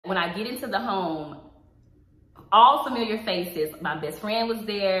when I get into the home, all familiar faces. My best friend was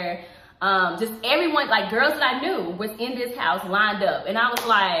there. Just everyone, like girls that I knew was in this house lined up. And I was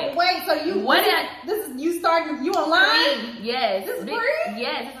like, wait, so you, you online? Yes. This is pre?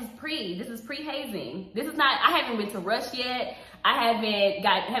 Yes, this is pre-hazing. This is not, I haven't been to Rush yet. I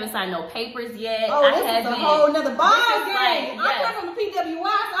haven't signed no papers yet. Oh, this is a whole nother ball game. Like, yes. I'm from the PWI, so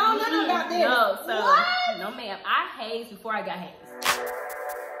I don't know about this. No, so, what? No ma'am, I hazed before I got hazed.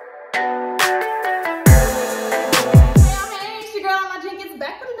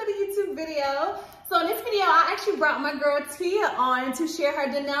 Back with another YouTube video. So in this video, I actually brought my girl Theta on to share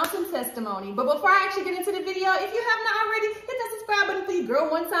her denouncing testimony. But before I actually get into the video, if you have not already, hit that subscribe button for your girl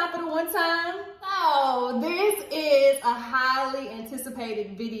one time for the one time. So this is a highly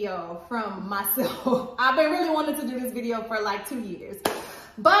anticipated video from myself. I've been really wanting to do this video for like 2 years.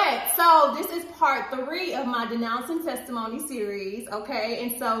 But so this is part 3 of my denouncing testimony series, okay?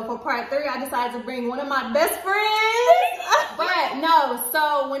 And so for part 3, I decided to bring one of my best friends. But no,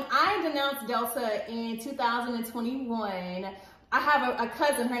 so when I denounced Delta in 2021, I have a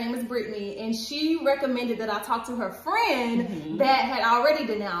cousin, her name is Brittany, and she recommended that I talk to her friend that had already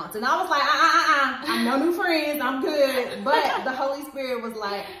denounced. And I was like, I'm no new friends, I'm good. But the Holy Spirit was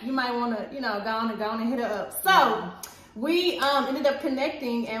like, you might want to, you know, go on and hit her up. So we ended up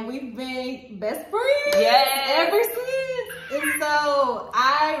connecting, and we've been best friends ever since. And so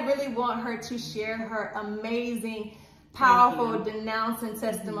I really want her to share her amazing, powerful denouncing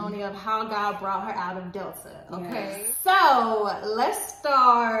testimony of how God brought her out of Delta. Okay, so let's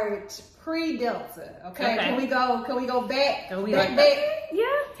start pre-Delta. Okay, can we go back? Back? Yeah,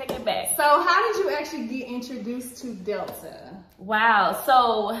 take it back. So how did you actually get introduced to Delta? Wow,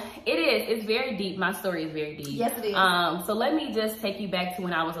 so it's very deep. My story is very deep. Yes, it is. So let me just take you back to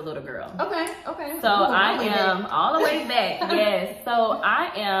when I was a little girl. Okay. So I am all the way back. Yes. So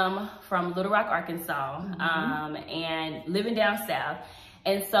I am from Little Rock, Arkansas, and living down south.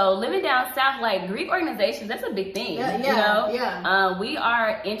 And so living down south, like Greek organizations, that's a big thing. We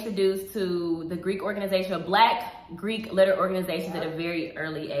are introduced to the Greek organization, Black Greek letter organizations at a very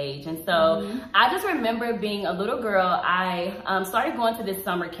early age. And so I just remember being a little girl, I started going to this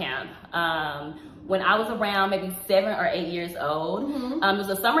summer camp when I was around maybe 7 or 8 years old. It was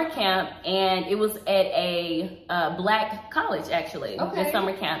a summer camp, and it was at a Black college, actually, this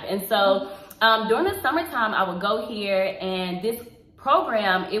summer camp. And so during the summertime, I would go here, and this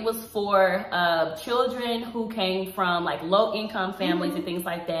program, it was for children who came from like low income families and things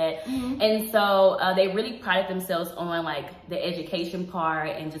like that. And so they really prided themselves on like the education part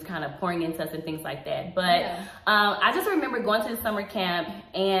and just kind of pouring into us and things like that. But I just remember going to the summer camp,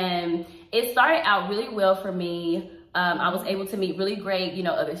 and it started out really well for me. I was able to meet really great, you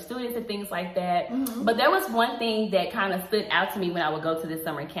know, other students and things like that. But there was one thing that kind of stood out to me when I would go to this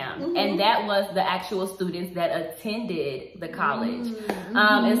summer camp, and that was the actual students that attended the college.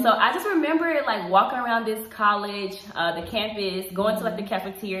 And so I just remember like walking around this college, the campus, going to like the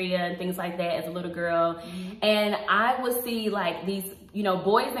cafeteria and things like that as a little girl. And I would see like these, you know,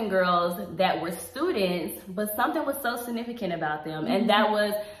 boys and girls that were students, but something was so significant about them. And that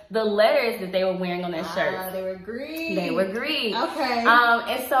was the letters that they were wearing on their shirts. They were Greek. They were Greek. Okay.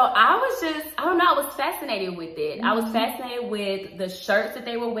 And so I was just, I don't know, I was fascinated with it. I was fascinated with the shirts that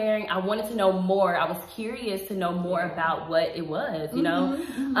they were wearing. I wanted to know more. I was curious to know more about what it was, you know?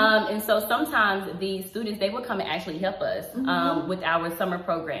 And so sometimes the students, they would come and actually help us with our summer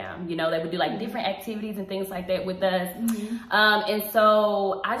program. You know, they would do like different activities and things like that with us. And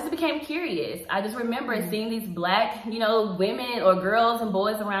so I just became curious. I just remember seeing these Black, you know, women or girls and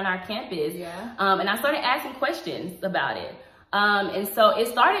boys around our campus. And I started asking questions about it. And so it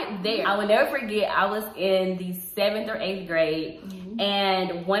started there. I will never forget, I was in the 7th or 8th grade,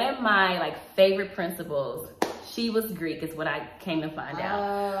 and one of my like favorite principals, she was Greek, is what I came to find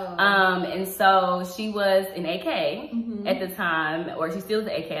out. And so she was an AK at the time, or she still is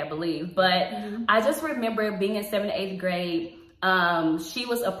an AK, I believe. But I just remember being in 7th, 8th grade. She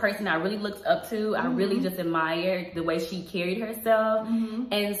was a person I really looked up to. I really just admired the way she carried herself.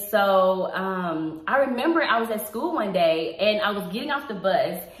 And so I remember I was at school one day, and I was getting off the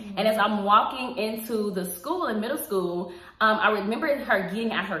bus, and as I'm walking into the school in middle school, I remember her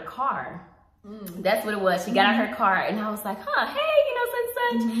getting out her car. That's what it was. She got out her car, and I was like, hey, you know,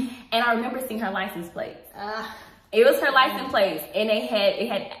 such. And I remember seeing her license plate. It was her license plate, and it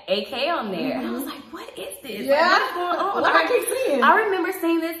had AK on there. And I was like, what is this? Yeah. Like, what's going on? Like, I keep seeing. I remember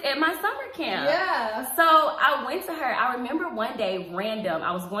seeing this at my summer camp. Yeah. So I went to her. I remember one day, random,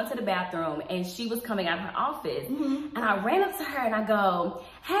 I was going to the bathroom, and she was coming out of her office. And I ran up to her, and I go,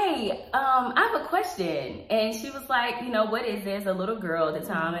 hey, I have a question. And she was like, you know, what is this? A little girl at the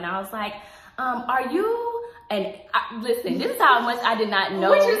time. And I was like, are you... And listen, this is how much I did not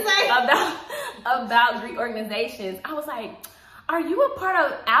know about Greek organizations. I was like, are you a part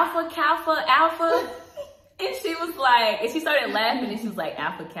of Alpha Kappa Alpha? And she was like, and she started laughing, and she was like,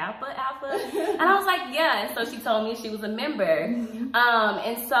 Alpha Kappa Alpha? And I was like, yeah. And so she told me she was a member.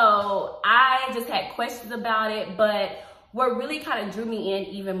 And so I just had questions about it, but what really kind of drew me in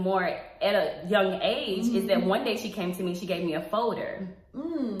even more at a young age is that one day she came to me, she gave me a folder.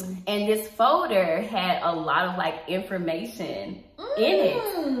 And this folder had a lot of like information in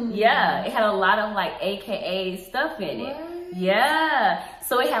it. Yeah, it had a lot of like AKA stuff in it. Yeah,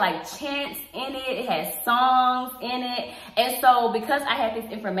 so it had like chants in it, it had songs in it. And so because I had this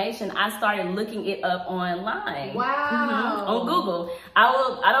information, I started looking it up online. Wow. On Google. I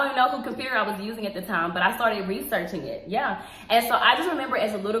don't even know who computer I was using at the time, but I started researching it. Yeah. And so I just remember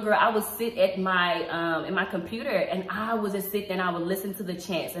as a little girl, I would sit at my in my computer, and I would just sit there and I would listen to the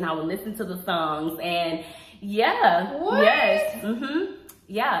chants and I would listen to the songs, and yeah. What? Yes.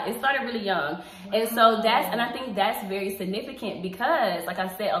 Yeah, it started really young. And so I think that's very significant because, like I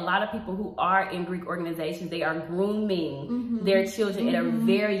said, a lot of people who are in Greek organizations, they are grooming their children at a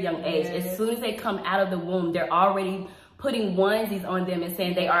very young age. As soon as they come out of the womb, they're already putting onesies on them and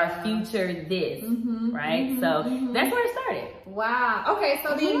saying they are future this, right? So that's where it started. Wow. Okay,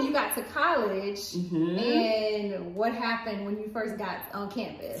 so then you got to college, and what happened when you first got on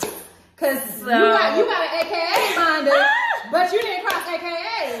campus? Because you got an AKA binder, but you didn't cross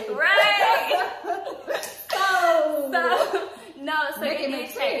AKA. Right.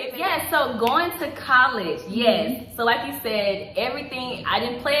 So going to college, yes. So like you said, everything, I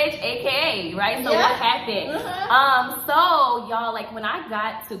didn't pledge AKA, right? So what happened? So y'all, like when I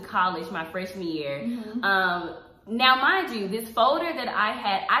got to college my freshman year, now mind you, this folder that I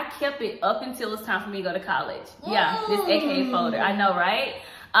had, I kept it up until it's time for me to go to college. Yeah, this AKA folder, I know, right?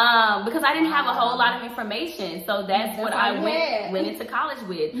 Because I didn't have a whole lot of information. So that's what I went into college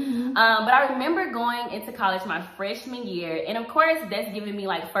with. But I remember going into college my freshman year. And of course, that's giving me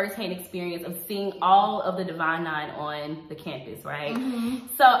like firsthand experience of seeing all of the Divine Nine on the campus, right?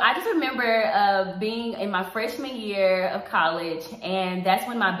 So I just remember being in my freshman year of college. And that's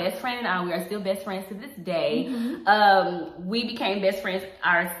when my best friend and I, we are still best friends to this day. We became best friends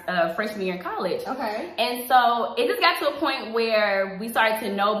our freshman year in college. Okay. And so it just got to a point where we started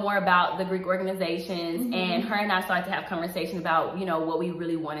to know more about the Greek organizations, and her and I started to have conversations about, you know, what we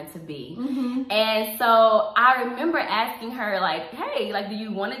really wanted to be. And so I remember asking her like, hey, like, do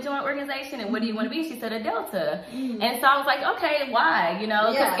you want to join an organization, and what do you want to be? She said a Delta. And so I was like, okay, why? You know,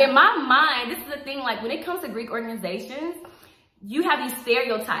 because in my mind, this is the thing, like when it comes to Greek organizations, you have these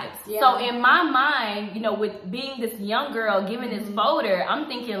stereotypes. So in my mind, you know, with being this young girl given this folder, I'm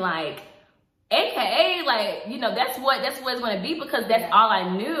thinking like, AKA, like, you know, that's what it's going to be, because that's all I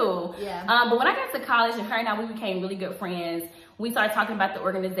knew. But when I got to college, and her and I, we became really good friends. We started talking about the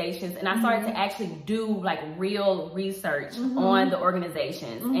organizations, and I started to actually do like real research on the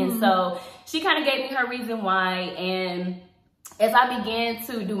organizations. And so she kind of gave me her reason why. And as I began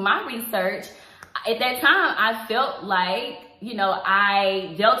to do my research, at that time, I felt like, you know,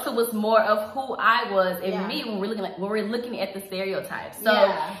 Delta was more of who I was and me when we're looking at the stereotypes. So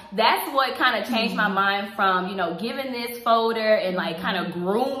that's what kind of changed my mind from, you know, giving this folder and like kind of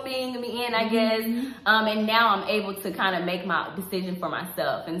grooming me in, I guess. And now I'm able to kind of make my decision for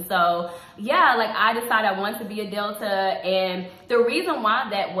myself. And so, yeah, like I decided I wanted to be a Delta. And the reason why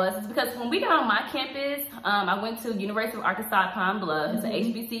that was is because when we got on my campus, I went to University of Arkansas Pine Bluff, it's an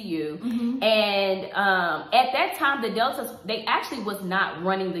HBCU. And at that time, the Deltas, they actually was not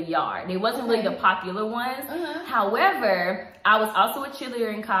running the yard. They wasn't really the popular ones. However, I was also a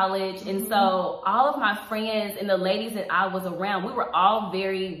cheerleader in college. And so all of my friends and the ladies that I was around, we were all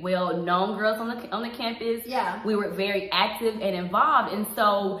very well known girls on the campus. We were very active and involved. And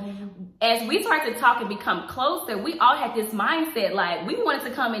so as we started to talk and become closer, we all had this mindset, like we wanted to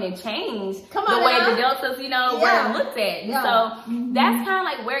come in and change the way the Deltas, you know, were looked at. And so that's kind of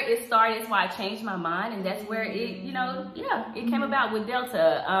like where it started. That's why I changed my mind. And that's where it, you know, it came about with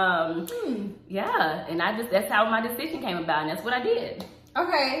Delta. And that's how my decision came about, and that's what I did.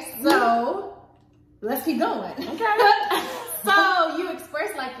 Okay, so let's keep going. Okay. So you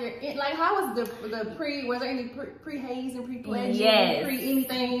expressed like how was was there any pre-haze and pre-pledging? Yes.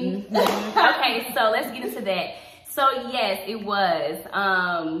 Pre-anything? Okay, so let's get into that. So yes, it was.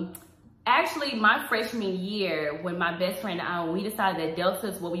 Actually, my freshman year, when my best friend and I, we decided that Delta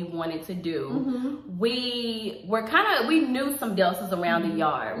is what we wanted to do, we knew some Deltas around the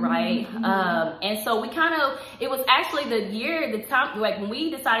yard, right? And so it was actually the time, like when we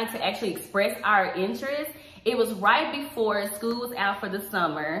decided to actually express our interest, it was right before school was out for the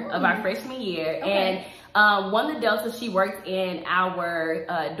summer of our freshman year. And one of the Deltas, she worked in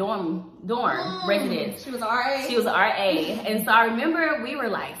our dorm residence. She was RA? She was RA. And so I remember we were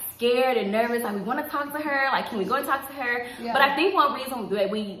like scared and nervous, like we want to talk to her, like can we go and talk to her? But I think one reason that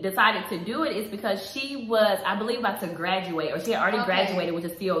we decided to do it is because she was, I believe, about to graduate, or she had already graduated, which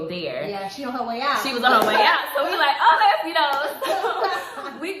is still there. Yeah, she on her way out. She was on her way out. So we like,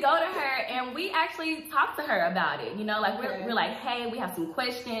 so we go to her and we actually talked to her about it, like we're like, hey, we have some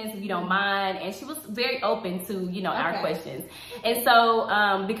questions if you don't mind. And she was very open to, our questions. And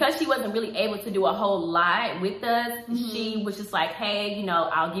so because she wasn't really able to do a whole lot with us, she was just like, hey,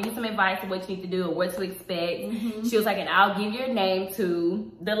 I'll give you some advice of what you need to do or what to expect. She was like, and I'll give your name to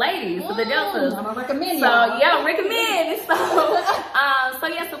the ladies, to the Deltas. I'm gonna recommend you. So yeah, recommend.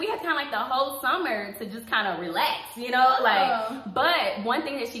 So we had kind of like the whole summer to just kind of relax, but one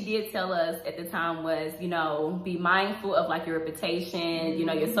thing that she did tell us at the time was, be mindful of like your reputation,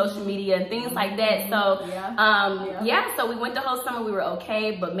 your social media and things like that. So so we went the whole summer, we were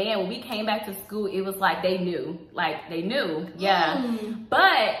okay, but man, when we came back to school, it was like they knew.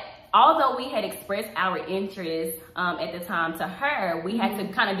 But although we had expressed our interest at the time to her, we had to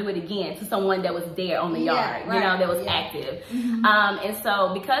kind of do it again to someone that was there on the yard, that was active. And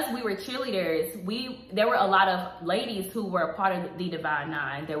so because we were cheerleaders, there were a lot of ladies who were a part of the Divine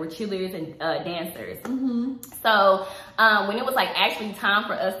Nine. There were cheerleaders and dancers. So when it was like actually time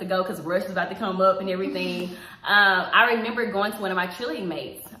for us to go, because Rush was about to come up and everything, I remember going to one of my cheerleading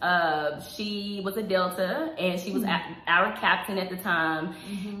mates. She was a Delta and she was our captain at the time.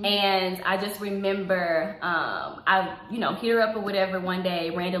 And I just remember, I hit her up or whatever one day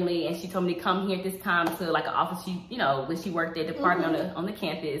randomly, and she told me to come here at this time to like an office when she worked at the department on the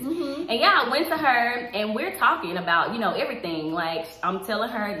campus. And I went to her and we're talking about, everything. Like I'm telling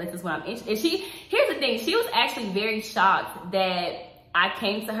her, this is what I'm interested in. Here's the thing, she was actually very shocked that I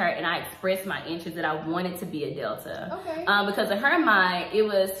came to her and I expressed my interest that I wanted to be a Delta. Because in her mind,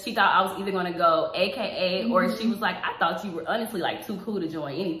 she thought I was either going to go AKA or she was like, I thought you were honestly like too cool to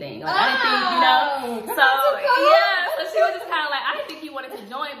join anything. Like I didn't think, so she was just kind of like, I didn't think you wanted to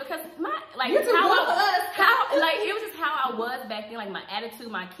join because it was just how I was back then, like my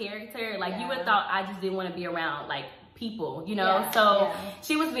attitude, my character, like you would have thought I just didn't want to be around like people,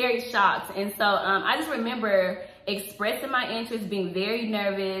 she was very shocked. And so I just remember expressing my interest, being very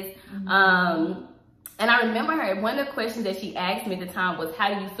nervous. And I remember one of the questions that she asked me at the time was,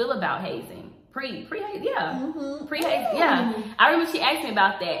 how do you feel about hazing? Pre-haze, pre-haze, I remember she asked me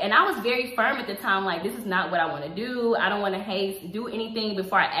about that, and I was very firm at the time, like this is not what I want to do. I don't want to do anything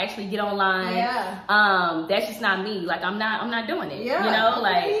before I actually get online. That's just not me. Like I'm not doing it.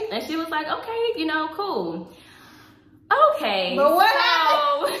 And she was like, okay, cool. Okay. But what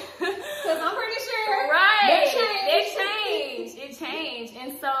happened? Because I'm pretty sure. Right. It changed.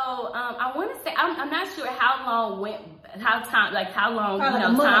 And so I want to say, I'm not sure how long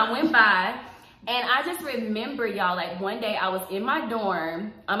time went by. And I just remember, y'all, like one day I was in my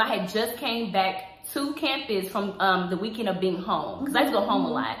dorm. I had just came back to campus from the weekend of being home, because I used to go home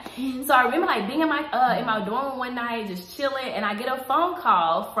a lot. So I remember like being in my dorm one night, just chilling, and I get a phone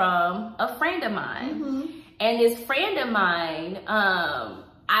call from a friend of mine. And this friend of mine,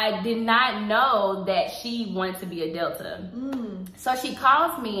 I did not know that she wanted to be a Delta. So she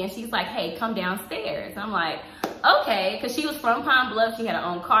calls me and she's like, hey, come downstairs. I'm like, okay, because she was from Pine Bluff. She had her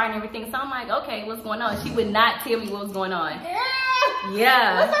own car and everything. So I'm like, okay, what's going on? She would not tell me what was going on. What's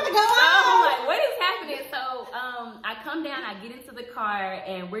about to go on? So I'm like, what is happening? So I come down, I get into the car,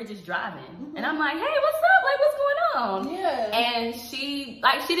 and we're just driving. And I'm like, hey, what's up? Like, what's going on? And she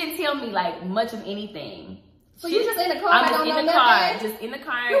didn't tell me like much of anything. So you're just in the car? I'm just in the car, just in the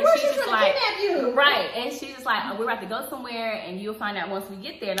car. And she's just like, you. Right. And she's just like, we're about to go somewhere and you'll find out once we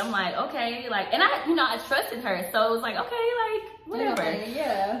get there. And I'm like, okay. Like, and I trusted her. So it was like, okay, like,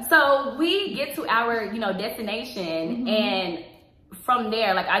 whatever. So we get to our, destination. And from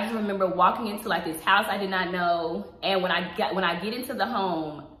there, like, I just remember walking into like this house I did not know. And when I get into the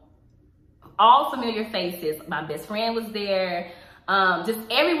home, all familiar faces. My best friend was there. just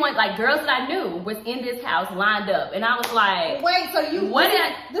everyone, like girls that I knew was in this house lined up. And I was like, wait, so you,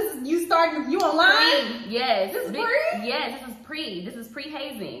 this is you starting, you online? Yes. This is pre? Yes, this is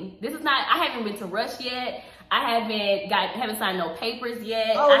pre-hazing. This is not, I haven't been to Rush yet. I haven't signed no papers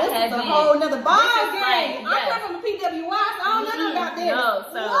yet. Oh, this is a whole nother ball game. Like, I'm from the PWI, so I don't know about this. No,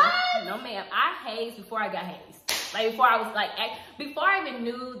 so, what? No ma'am, I hazed before I got hazed. Like before I was like, before I even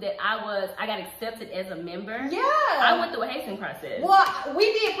knew that I got accepted as a member. Yeah. I went through a hazing process. Well,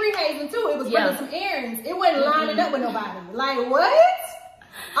 we did pre-hazing too. It was running some errands. It wasn't lining up with nobody. Like what?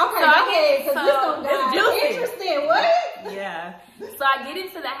 Okay, so go ahead, because this don't die. Interesting, what? Yeah. So I get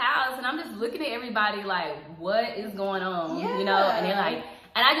into the house and I'm just looking at everybody like, what is going on? Yeah. You know, and they're like,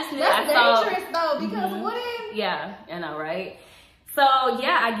 and I just knew that's dangerous though, because what if? Yeah, I know, right? So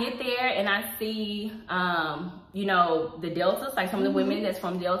yeah, I get there and I see, you know, the Deltas, like some of the women that's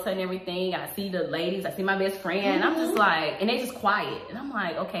from Delta and everything. I see the ladies, I see my best friend. And I'm just like, and they just quiet. And I'm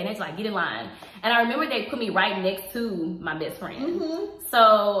like, okay, and they just like, get in line. And I remember they put me right next to my best friend.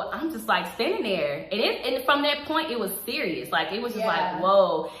 So I'm just like standing there. And from that point, it was serious. Like, it was just like,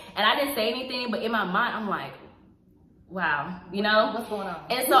 whoa. And I didn't say anything, but in my mind, I'm like, wow, you know? What's going on?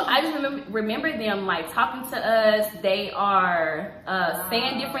 And so I just remember them like talking to us. They are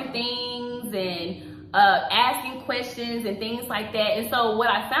saying different things and asking questions and things like that. And so what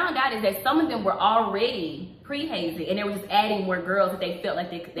I found out is that some of them were already pre-hazing and they were just adding more girls that they felt like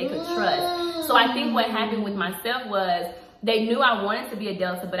they could trust. So I think what happened with myself was they knew I wanted to be a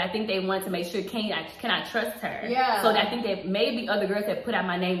Delta, but I think they wanted to make sure, can I trust her? Yeah. So I think that maybe other girls that put out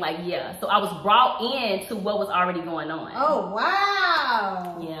my name like, yeah. So I was brought in to what was already going on. Oh,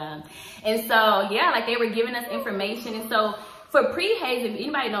 wow. Yeah. And so, yeah, like they were giving us information. And so for pre-hazing, if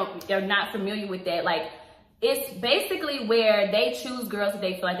anybody they're not familiar with that, like it's basically where they choose girls that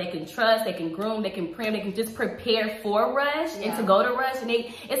they feel like they can trust, they can groom, they can prim, they can just prepare for Rush and to go to Rush. And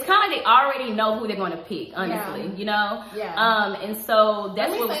it's kind of like they already know who they're going to pick, honestly, you know? Yeah. And so that's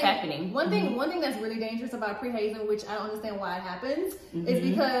what was happening. One thing that's really dangerous about pre-hazing, which I don't understand why it happens, is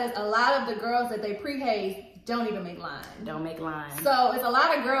because a lot of the girls that they pre-haze don't even make lines. Don't make lines. So it's a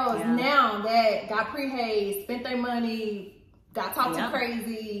lot of girls now that got pre-hazed, spent their money, got talked to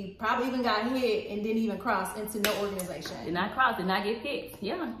crazy, probably even got hit, and didn't even cross into no organization. Did not cross, did not get picked.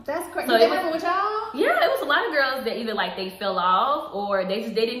 Yeah. That's crazy. So did that happen with y'all? Yeah, it was a lot of girls that either like they fell off or they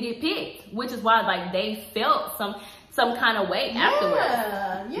didn't get picked, which is why like they felt some kind of way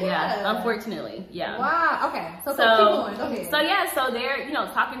afterwards. Yeah, unfortunately. Yeah. Wow. Okay. So keep going. Go ahead. So yeah, so they're, you know,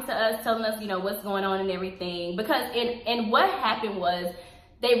 talking to us, telling us, you know, what's going on and everything. Because and what happened was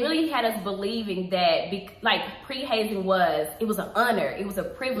they really had us believing that like pre-hazing was an honor, it was a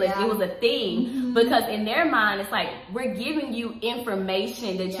privilege, it was a thing. Because in their mind, it's like we're giving you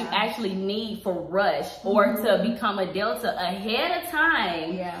information that you actually need for Rush or to become a Delta ahead of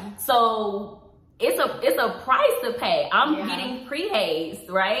time. Yeah. So it's a price to pay. I'm getting pre-hazed,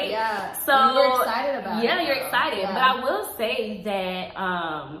 right? Yeah. So you're excited about it. Yeah, you're excited. Yeah. But I will say that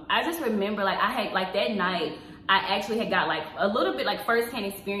I just remember like I had like that night I actually had got like a little bit like firsthand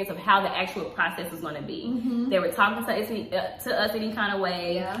experience of how the actual process was going to be. They were talking to us any kind of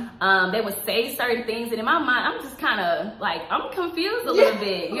way. Yeah. They would say certain things, and in my mind, I'm just kind of like I'm confused a little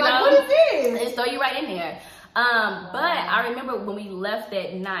bit. You know, what is this? And throw you right in there. But I remember when we left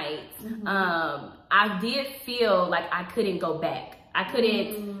that night, I did feel like I couldn't go back. I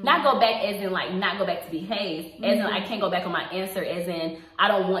couldn't not go back as in like not go back to be hazed, as in I can't go back on my answer, as in I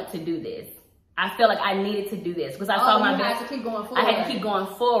don't want to do this. I felt like I needed to do this because I saw my best. I had to keep going forward. I had to keep going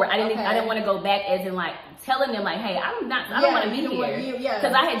forward. I didn't want to go back as in like telling them like, hey, I don't want to be here.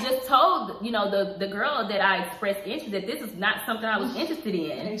 Because I had just told, you know, the girl that I expressed interest that this is not something I was interested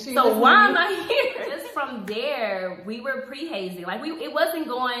in. So why am I here? Just from there, we were pre-hazing. Like it wasn't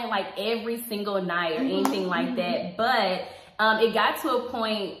going like every single night or anything like that. But it got to a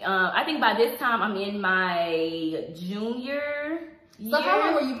point, I think by this time I'm in my junior year. So how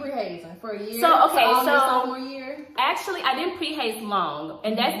long were you pre-hazing? For a year? So, okay, so sophomore year? Actually, I didn't pre-haze long.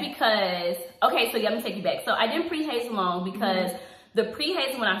 And that's because, okay, so yeah, let me take you back. So I didn't pre-haze long because the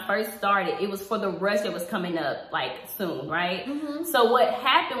pre-hazing when I first started, it was for the Rush that was coming up like soon, right? So what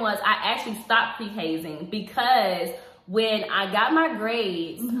happened was I actually stopped pre-hazing because when I got my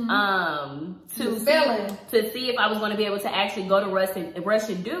grades to see if I was going to be able to actually go to Rush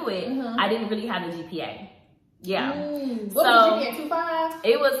and do it, I didn't really have the GPA. Yeah. What did you get? 2.5?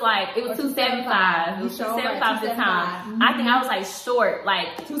 It was 275. It was 275 at the time. I think I was like short,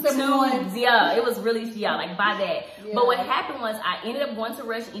 like 271. Yeah, it was really like by that. Yeah. But what happened was I ended up going to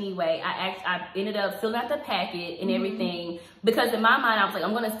Rush anyway. I ended up filling out the packet and everything because in my mind I was like,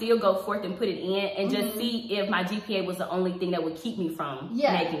 I'm gonna still go forth and put it in and just see if my GPA was the only thing that would keep me from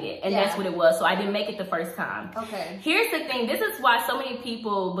making it. And that's what it was. So I didn't make it the first time. Okay. Here's the thing. This is why so many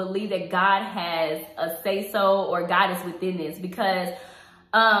people believe that God has a say-so or God is within this, because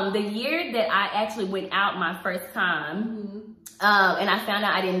the year that I actually went out my first time and I found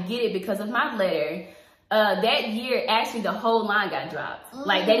out I didn't get it because of my letter, that year actually the whole line got dropped.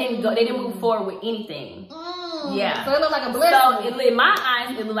 Like they didn't move forward with anything. Yeah. So it looked like a blessing. So in my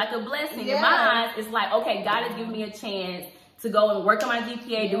eyes, it looked like a blessing. In my eyes, it's like, okay, God has given me a chance to go and work on my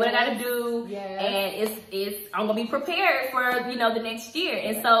GPA, do what I gotta do, and I'm gonna be prepared for the next year.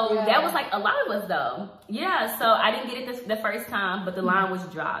 And so that was like a lot of us though. Yeah, so I didn't get it the first time, but the line was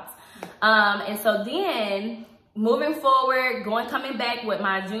dropped. And so then moving forward, coming back with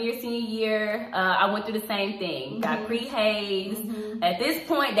my senior year, I went through the same thing. Got pre-hazed. At this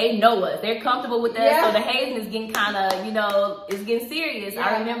point, they know us. They're comfortable with us. So the hazing is getting kind of, it's getting serious.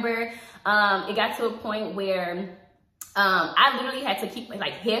 I remember it got to a point where I literally had to keep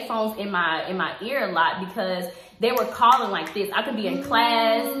like headphones in my ear a lot because they were calling like this. I could be in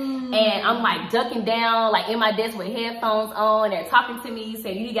class and I'm like ducking down like in my desk with headphones on. They're talking to me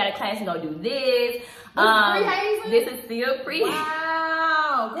saying, you got a class and go do this. This is still pre-hazing.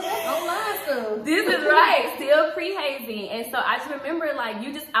 Wow, that's online stuff. This is right, still pre-hazing. And so I just remember like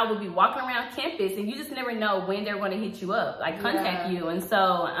I would be walking around campus and you just never know when they're going to hit you up, like contact you. And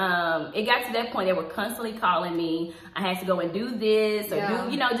so it got to that point they were constantly calling me. I had to go and do this or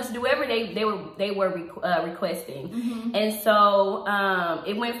do, just do whatever they were requesting. And so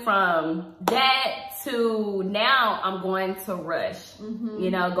it went from that to now I'm going to Rush,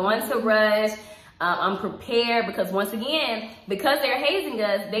 going to Rush. I'm prepared because once again, because they're hazing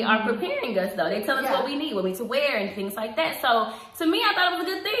us, they are preparing us though. They tell us what we need to wear and things like that. So to me, I thought it was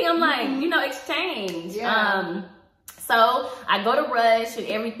a good thing. I'm like, exchange. So I go to Rush and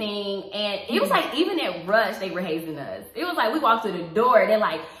everything. And it was like, even at Rush, they were hazing us. It was like, we walked through the door. They're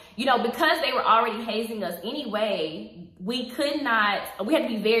like, because they were already hazing us anyway, we had to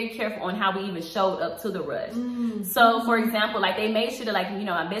be very careful on how we even showed up to the Rush. So for example, like they made sure that like,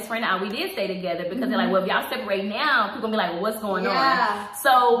 my best friend and I, we did stay together because they're like, well, if y'all separate now, people gonna be like, well, what's going on?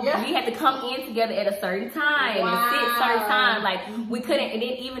 So we had to come in together at a certain time and sit certain time. Like we couldn't, and then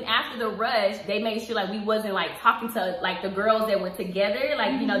even after the Rush, they made sure like we wasn't like talking to like the girls that were together,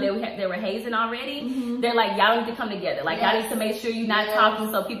 like, they were hazing already. They're like, y'all need to come together. Like y'all need to make sure you're not talking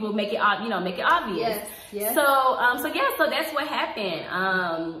so people make it obvious. So that's what happened.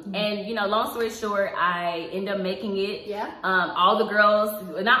 And long story short, I ended up making it. All the girls,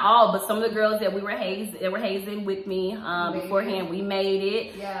 not all, but some of the girls that were hazing with me beforehand, we made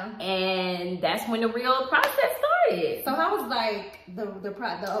it. And that's when the real process started. So how was like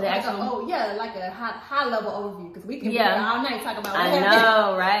like a high level overview, because we can be all night talk about what happened.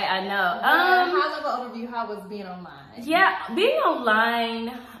 I know. High level overview, how was being online? Being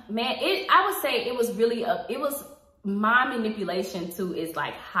online, man, I would say it was really it was my manipulation to its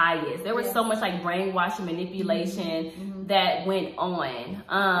like highest. There was so much like brainwashing manipulation that went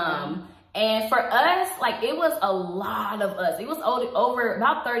on. And for us, like it was a lot of us. It was over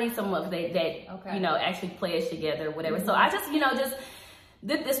about 30 some of us that actually pledged together or whatever. So I just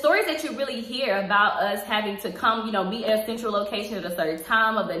the stories that you really hear about us having to come, meet at a central location at a certain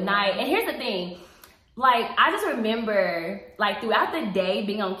time of the night. And here's the thing. Like, I just remember, like, throughout the day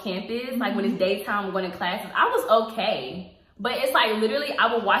being on campus, like, when it's daytime, going to classes, I was okay. But it's like, literally,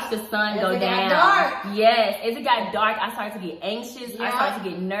 I would watch the sun go down. Got dark. Yes, as it got dark, I started to get anxious. I started to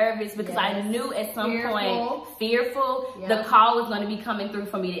get nervous because I knew at some point, fearful, the call was going to be coming through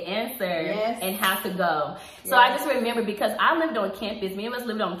for me to answer and have to go. So I just remember, because I lived on campus, many of us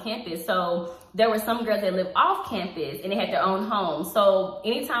lived on campus, so there were some girls that lived off campus and they had their own home. So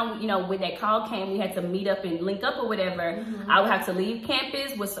anytime, when that call came, we had to meet up and link up or whatever, I would have to leave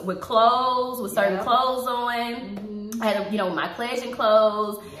campus with clothes, with certain clothes on. I had, my pledging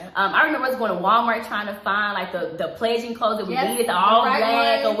clothes. I remember us going to Walmart trying to find like the pledging clothes that we needed, the all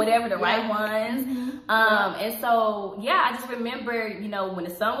black or whatever, the right ones. And so, I just remember, when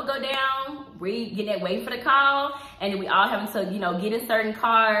the sun would go down, we get that wait for the call, and then we all having to, get in certain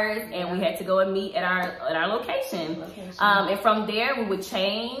cars, and we had to go and meet at our location. And from there, we would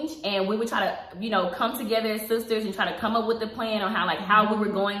change, and we would try to, come together as sisters and try to come up with the plan on how we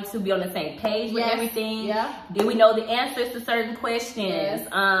were going to be on the same page with everything. Did we know the answers to certain questions?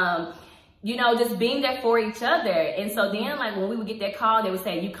 you know, just being there for each other. And so then, like, when we would get that call, they would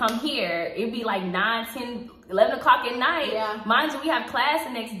say, you come here. It'd be like 9, 10, 11 o'clock at night. Yeah. Mind you, we have class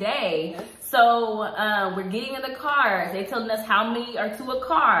the next day. Yes. So we're getting in the cars. They're telling us how many are to a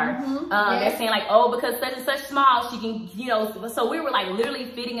car. They're saying like, oh, because such and such small, she can, you know. So we were like literally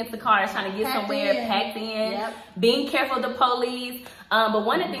fitting into cars, trying to get somewhere, packed in, being careful of the police. But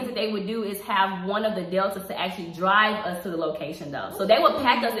one of the things that they would do is have one of the Deltas to actually drive us to the location though. So they would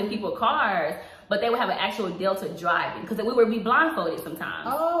pack us in people's cars, but they would have an actual Delta driving because we would be blindfolded sometimes.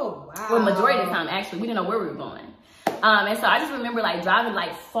 Oh, wow. Well, majority of the time, actually, we didn't know where we were going. And so I just remember like driving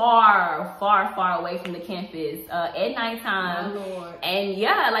like far away from the campus at nighttime. Oh, Lord. And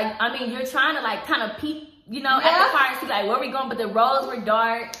yeah, like, I mean, you're trying to like kind of peek, you know, at the car and see like where we going, but the roads were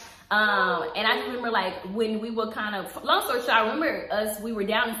dark. And I just remember like when we were kind of, long story short, I remember we were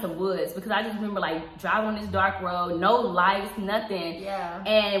down in some woods because I just remember like driving on this dark road, no lights, nothing. Yeah.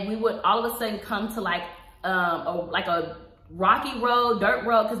 And we would all of a sudden come to like a rocky road, dirt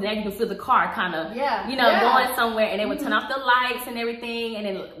road, because now you can feel the car kind of, you know, going somewhere, and they would turn off the lights and everything, and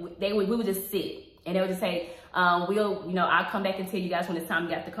then we would just sit, and they would just say, I'll come back and tell you guys when it's time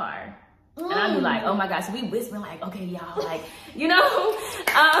to get the car. And I'd be like, oh my gosh, we whisper like, okay, y'all, like, you know,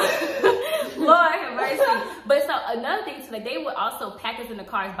 Lord have mercy. But so another thing too, like they would also pack us in the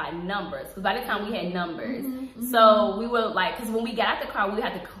cars by numbers, because by the time we had numbers, so we would like, because when we got out the car, we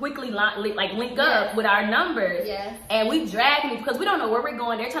had to quickly link up with our numbers, and we drag me because we don't know where we're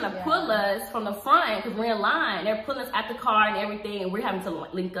going. They're trying to pull us from the front because we're in line. They're pulling us out the car and everything, and we're having to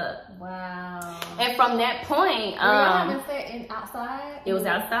link up. Wow. And from that point, outside? It was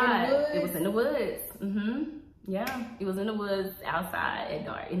outside. In It was in the woods. Yeah, it was in the woods outside at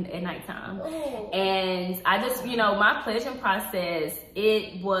dark, at nighttime. And I just, you know, my pledging process,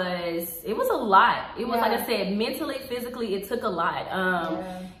 it was a lot. It was, like I said, mentally, physically, it took a lot.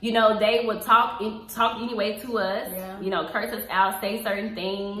 You know, they would talk anyway to us, you know, curse us out, say certain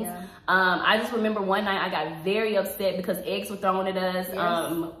things. I just remember one night I got very upset because eggs were thrown at us.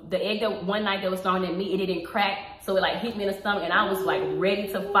 The egg that one night that was thrown at me, it didn't crack. So it like hit me in the stomach, and I was like ready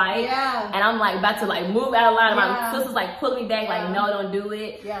to fight. And I'm like about to like move out of line. My sister's like pulling me back, like, no, don't do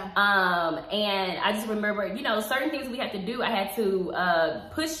it. And I just remember, you know, certain things we had to do. I had to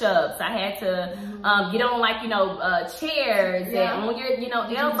push-ups. I had to get on like, you know, chairs and on your, you know,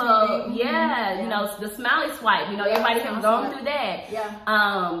 elbow. You know, the smiley swipe. You know, everybody had gone through that.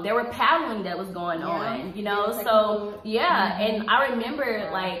 There were paddling that was going on. You know, so and I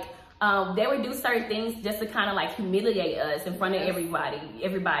remember like. They would do certain things just to kind of like humiliate us in front of everybody,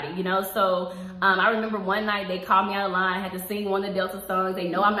 you know? So I remember one night they called me out of line. I had to sing one of the Delta songs. They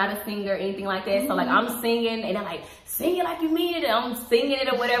know I'm not a singer or anything like that. So like I'm singing and they're like, sing it like you mean it. And I'm singing it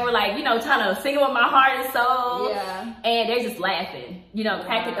or whatever, like, you know, trying to sing it with my heart and soul. And they're just laughing, you know,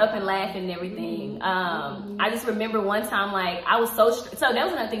 cracking up and laughing and everything. I just remember one time, like I was so that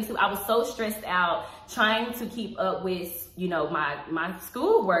was another thing too. I was so stressed out trying to keep up with, you know, my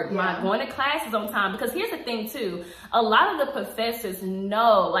schoolwork, my going to classes on time. Because here's the thing too, a lot of the professors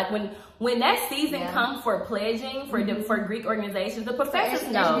know, like when that season comes for pledging for Greek organizations, the professors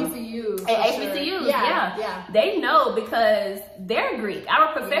know. HBCUs, they know because they're Greek.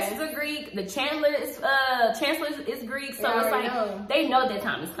 Our professors are Greek. The chancellor is Greek. So it's like they know that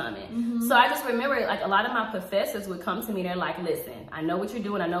time is coming. So I just remember like a lot of my professors would come to me. They're like, listen, I know what you're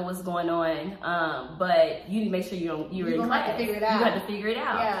doing. I know what's going on. But you need to make sure you're in class. Have to figure it out. You have to figure it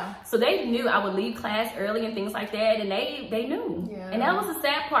out. So they knew I would leave class early and things like that, and they knew. And that was the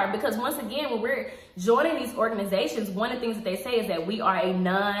sad part, because once again, when we're joining these organizations, one of the things that they say is that we are a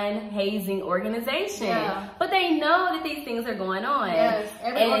non-hazing organization. But they know that these things are going on.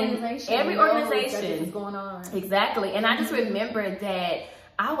 Every organization is going on. Exactly. And I just remember that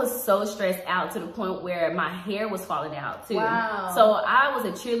I was so stressed out to the point where my hair was falling out too. So I was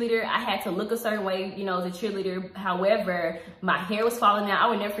a cheerleader. I had to look a certain way, you know, as a cheerleader. However, my hair was falling out. I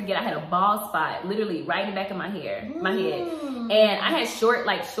would never forget, I had a bald spot literally right in the back of my head. And I had short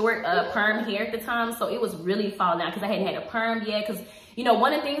perm hair at the time. So it was really falling out because I hadn't had a perm yet. Because, you know,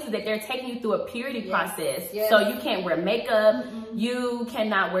 one of the things is that they're taking you through a purity process. So you can't wear makeup. You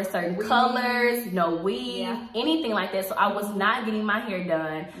cannot wear certain colors, no weave, anything like that. So I was not getting my hair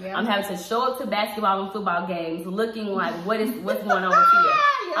done. I'm having to show up to basketball and football games looking like, what's going on with here?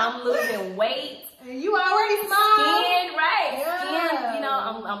 I'm losing weight. You already small. Skin, skin, you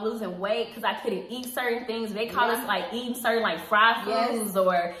know, I'm losing weight because I couldn't eat certain things. They call us like eating certain like fried foods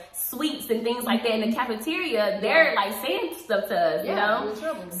or sweets and things like that in the cafeteria. They're like saying stuff to us, you know?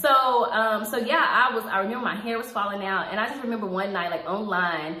 So yeah, I remember my hair was falling out, and I just remember one night, like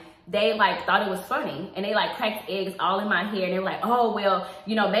online, they like thought it was funny, and they like cracked eggs all in my hair, and they were like, oh well,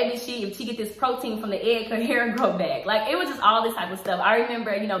 you know, maybe if she get this protein from the egg, her hair grow back. Like, it was just all this type of stuff. I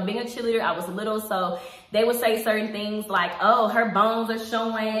remember, you know, being a cheerleader, I was little, so they would say certain things like, oh, her bones are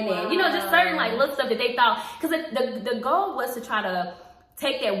showing, and you know, just certain like little stuff that they thought, because the goal was to try to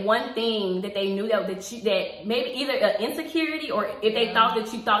take that one thing that they knew that maybe either an insecurity, or if they thought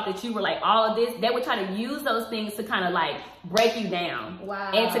that you were like all of this, they would try to use those things to kind of like break you down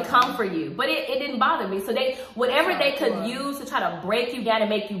and to comfort you. But it didn't bother me. So whatever they could use to try to break you down and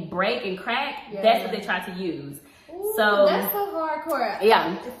make you break and crack, that's what they tried to use. Ooh, so that's so hardcore.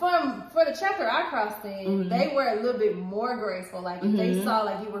 Yeah. For the chapter I crossed in, they were a little bit more graceful. Like if they saw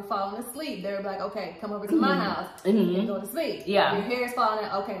like you were falling asleep, they were like, okay, come over to my house and go to sleep. Yeah. Your hair is falling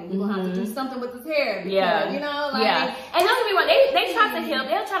out. Okay, you're gonna have to do something with this hair. Because, you know, like. Yeah. And don't get me wrong, they try to help.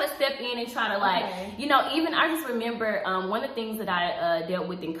 They'll try to step in and try to like, you know, even I just remember one of the things that I dealt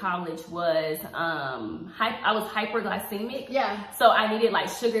with in college was I was hyperglycemic. Yeah. So I needed like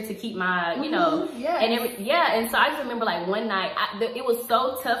sugar to keep my, you know, and so I just remember like one night, it was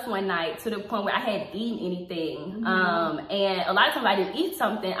so tough one night to the point where I hadn't eaten anything. And a lot of times I didn't eat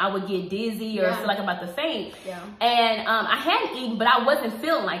something, I would get dizzy or feel like I'm about to faint. And I hadn't eaten, but I wasn't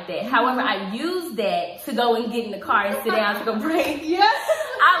feeling like that. However, I used that to go and get in the car and sit down to go break.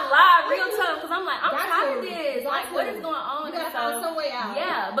 I lied real tough because I'm like, I'm tired of this. Like, what is going on? You gotta find some way out.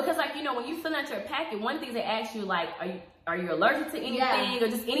 Yeah, because like, you know, when you fill out your packet, one thing they ask you like, are you allergic to anything or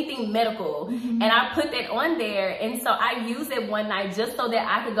just anything medical? And I put that on there, and so I used it one night just so that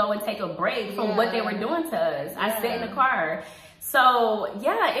I could go and take a break from what they were doing to us. I sat in the car. So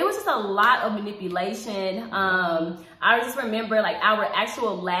yeah, it was just a lot of manipulation. I just remember like our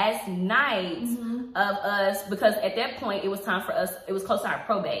actual last night of us, because at that point it was time for us, it was close to our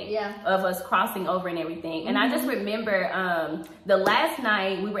probate of us crossing over and everything. And I just remember the last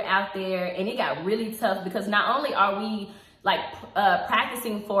night we were out there, and it got really tough because not only are we like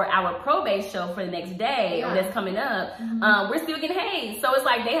practicing for our probate show for the next day that's coming up, we're still getting hazed. So it's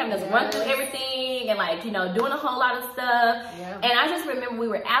like they having us run through everything and like, you know, doing a whole lot of stuff. And I just remember we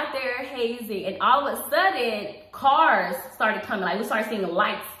were out there hazing, and all of a sudden cars started coming. Like we started seeing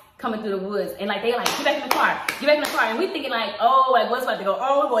lights coming through the woods, and like they like, get back in the car, and we thinking like, oh, like what's about to go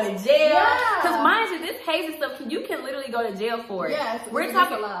on? We're going to jail. Because mind you, this hazing stuff, you can literally go to jail for it. We're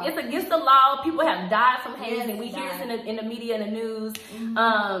talking, it's against the law. People have died from hazing. We hear this in the media and the news.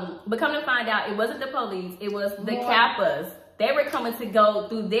 But come to find out, it wasn't the police. It was the Kappas. They were coming to go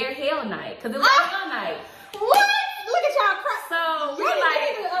through their hell night, because it was a hell night. What? Look at y'all cry. So we're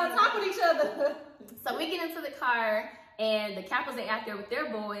like talk with each other. So we get into the car, and the Kappas, they out there with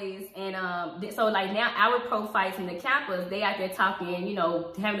their boys, and so like now our pro fights and the Kappas, they out there talking, you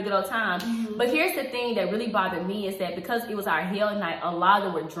know, having a good old time. But here's the thing that really bothered me is that because it was our hell night, a lot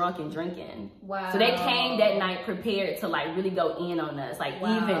of them were drunk and drinking. So they came that night prepared to like really go in on us, like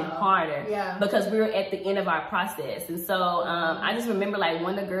even harder, because we were at the end of our process. And so I just remember like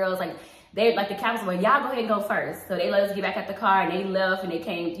one of the girls, like they like the Kappas were, y'all go ahead and go first. So they let us get back at the car, and they left, and they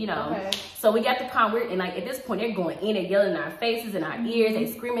came, you know. So we got the car, and like at this point they're going in and yelling in our faces and our ears, they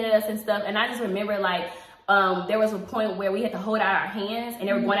screaming at us and stuff. And I just remember like there was a point where we had to hold out our hands, and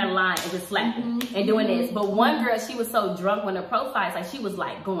they were going out of line and just slapping and doing this. But one girl, she was so drunk when the pro fights, like she was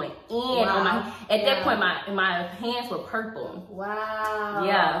like going in on my, at that point my hands were purple.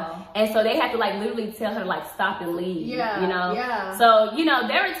 And so they had to like literally tell her like stop and leave. You know. So you know,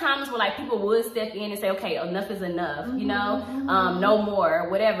 there were times where like people would step in and say, okay, enough is enough, you know, no more,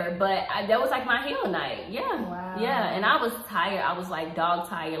 whatever. But that was like my hell night. And I was tired. I was like dog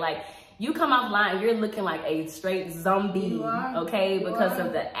tired. Like, you come offline, you're looking like a straight zombie, okay? Because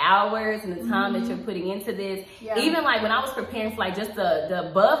of the hours and the time that you're putting into this. Even like when I was preparing for like just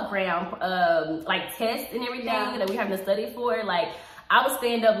the above ground like tests and everything that we having to study for, like I would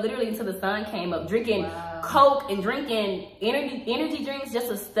stand up literally until the sun came up, drinking Coke and drinking energy drinks just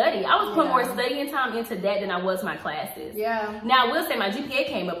to study. I was putting more studying time into that than I was my classes. Now I will say my GPA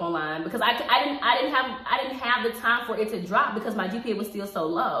came up online because I didn't have the time for it to drop because my GPA was still so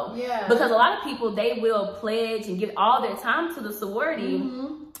low. Because a lot of people, they will pledge and give all their time to the sorority.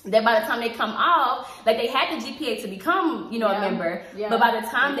 That by the time they come off, like they had the GPA to become, you know, a member, but by the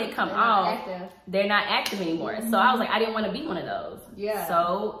time they come off, they're not active anymore. So I was like, I didn't want to be one of those.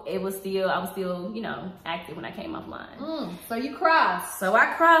 So it was still, I was still, you know, active when I came offline. So you crossed. So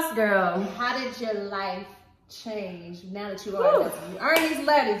I crossed, girl. How did your life change now that you are you earn these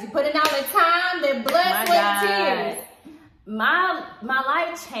letters? You put in all the time, the blood, sweat, and tears. my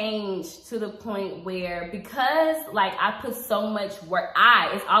life changed to the point where, because like I put so much work,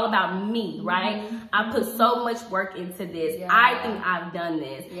 it's all about me, right? I put so much work into this. I think I've done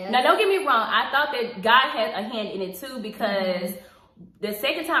this. Now don't get me wrong, I thought that God had a hand in it too, because the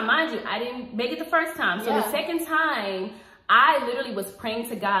second time, mind you, I didn't make it the first time. So the second time, I literally was praying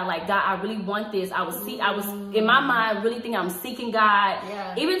to God, like, God, I really want this. I was in my mind really thinking I'm seeking God.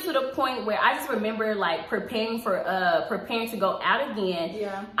 Even to the point where I just remember like preparing to go out again.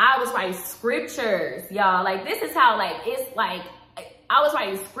 I was writing scriptures, y'all. Like, this is how, like, it's like I was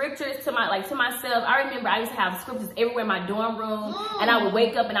writing scriptures to myself. I remember I used to have scriptures everywhere in my dorm room, and I would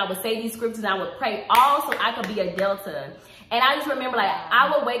wake up and I would say these scriptures and I would pray all so I could be a Delta. And I just remember, like,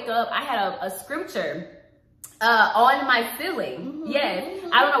 I would wake up, I had a scripture on my ceiling.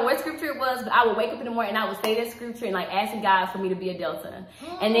 I don't know what scripture it was, but I would wake up in the morning and I would say that scripture and like asking God for me to be a Delta.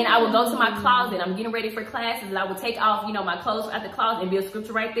 And then I would go to my closet. I'm getting ready for classes, and I would take off, you know, my clothes out the closet and be a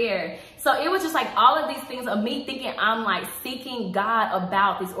scripture right there. So it was just like all of these things of me thinking I'm like seeking God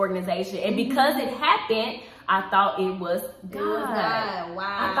about this organization. And because it happened, I thought it was God. Wow.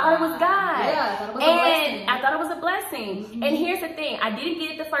 I thought it was God. Yeah, I thought it was a blessing. I thought it was a blessing. And here's the thing. I didn't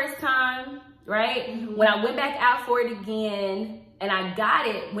get it the first time, right? When I went back out for it again and I got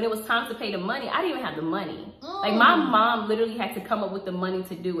it, when it was time to pay the money, I didn't even have the money. Like, my mom literally had to come up with the money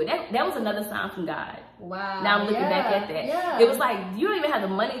to do it. That was another sign from God. Wow. Now I'm looking back at that. It was like, you don't even have the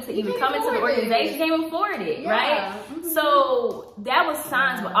money to even come into the organization. You can't even afford it, right? So that was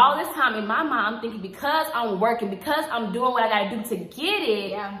signs. But all this time in my mind, I'm thinking, because I'm working, because I'm doing what I gotta do to get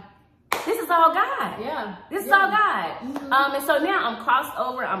it, this is all God. This is all God. And so now I'm crossed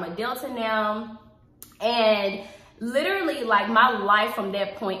over. I'm a Delta now. And literally, like, my life from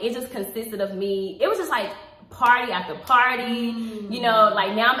that point, it just consisted of me. It was just like party after party, you know,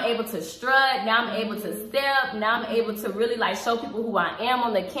 like, now I'm able to strut, now I'm able to step, now I'm able to really like show people who I am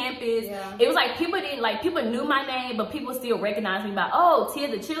on the campus. It was like people knew my name, but people still recognized me by, oh, Tia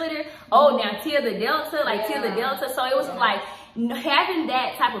the cheerleader, oh, now Tia the Delta, like Tia the Delta. So it was like having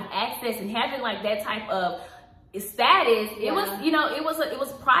that type of access and having like that type of status, it was, you know, it was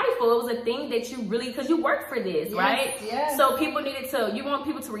prideful. It was a thing that you really, because you work for this, right? So people you want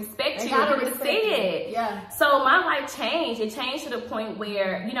people to respect you, and people to see it. So my life changed. It changed to the point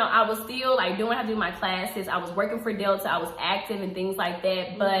where, you know, I was still like doing how to do my classes. I was working for Delta. I was active and things like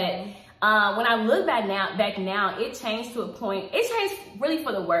that. But when I look back now, it changed to a point. It changed really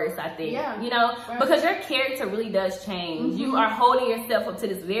for the worse, I think. You know, because your character really does change. You are holding yourself up to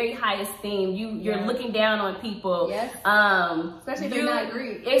this very high esteem. You're looking down on people. Especially if they're not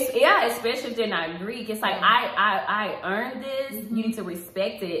Greek. Especially if they're not Greek. It's like, I earned this. You need to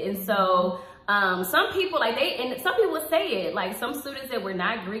respect it. And so some people some people would say it, like some students that were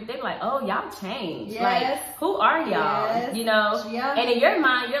not Greek, they were like, oh, y'all changed. Like, who are y'all? You know? And in your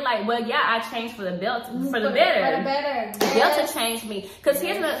mind, you're like, well, yeah, I changed for the better. For the better. Delta changed me. Because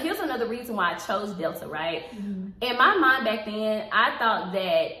here's another reason why I chose Delta, right? In my mind back then, I thought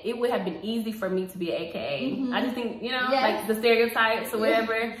that it would have been easy for me to be an AKA. I just think, you know, like the stereotypes or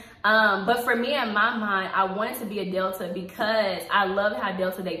whatever. But for me, in my mind, I wanted to be a Delta because I loved how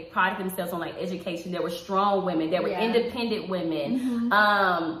Delta, they prided themselves on like education. There were strong women, there were independent women.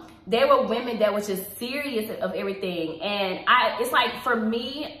 There were women that were just serious of everything. And it's like, for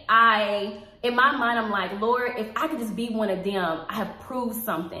me, in my mind, I'm like, Lord, if I could just be one of them, I have proved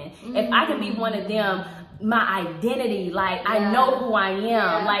something. If I can be one of them, my identity, like, I know who I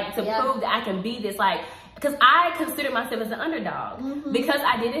am, like, to prove that I can be this, like, because I consider myself as an underdog. Because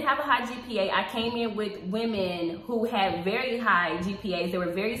I didn't have a high GPA, I came in with women who had very high GPAs. They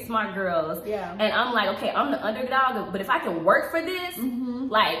were very smart girls. And I'm like, okay, I'm the underdog, but if I can work for this,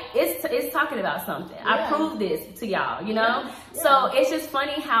 like, it's talking about something. I proved this to y'all, you know? So it's just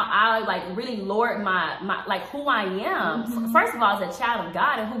funny how I like really lowered my like who I am. First of all, as a child of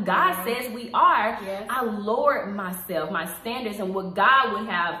God and who God says we are, I lowered myself, my standards, and what God would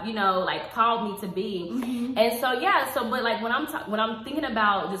have, you know, like called me to be. And so but like when I'm thinking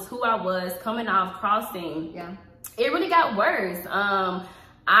about just who I was coming off crossing, it really got worse.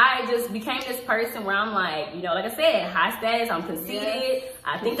 I just became this person where I'm like, you know, like I said, high status, I'm conceited,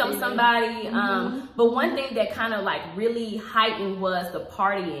 I think I'm somebody. But one thing that kind of like really heightened was the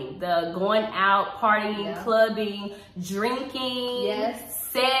partying, the going out, partying, clubbing, drinking,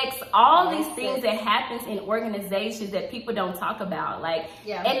 sex, all these things that happens in organizations that people don't talk about. Like,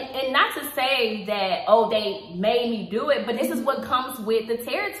 and not to say that, oh, they made me do it, but this is what comes with the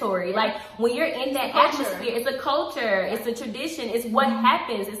territory. Like, when you're in that atmosphere, it's a culture, it's a tradition, it's what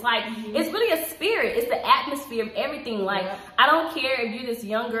happens. It's like, it's really a spirit. It's the atmosphere of everything. Like, I don't care if you're this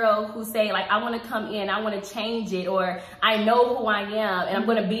young girl who say, like, I want to come in, I want to change it, or I know who I am, and I'm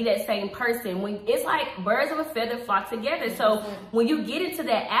going to be that same person. When it's like birds of a feather flock together. So when you get into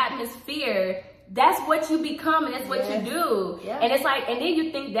that atmosphere, that's what you become, and that's what you do. And it's like, and then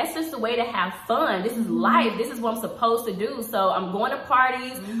you think that's just the way to have fun. This is life. This is what I'm supposed to do. So I'm going to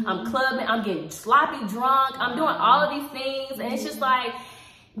parties, I'm clubbing, I'm getting sloppy drunk, I'm doing all of these things, and it's just like,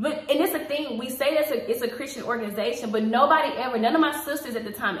 and it's a thing, we say that it's a Christian organization, but nobody ever, none of my sisters at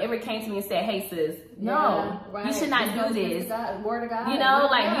the time ever came to me and said, hey sis, no, you should not do this. Word of God. You know,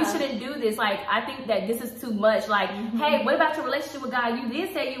 like, you shouldn't do this. Like, I think that this is too much. Like, hey, what about your relationship with God? You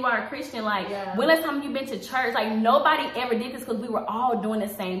did say you are a Christian. Like, when last time you been to church? Like, nobody ever did this because we were all doing the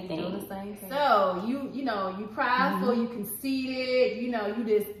same thing. So you know, you prideful, you conceited, you know, you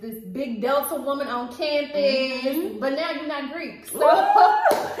this big Delta woman on campus, but now you're not Greek. So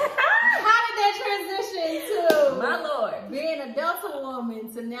how did that transition to, my Lord, being a Delta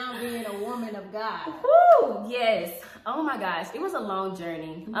woman to now being a woman of God? Woo, yes. Oh my gosh, it was a long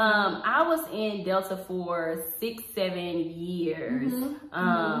journey. I was in Delta for 6-7 years.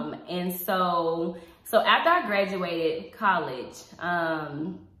 And so after I graduated college,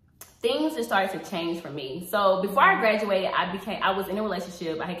 things just started to change for me. So before I graduated, I was in a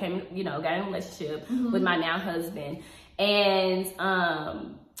relationship. I got in a relationship with my now husband. And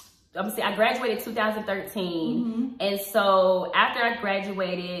I graduated 2013. And so after I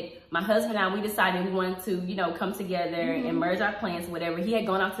graduated, my husband and I, we decided we wanted to, you know, come together and merge our plans, whatever. He had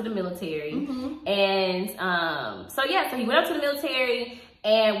gone out to the military. And so he went out to the military,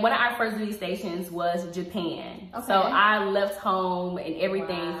 and one of our first duty stations was Japan. So I left home and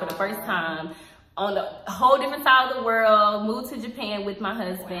everything for the first time on a whole different side of the world, moved to Japan with my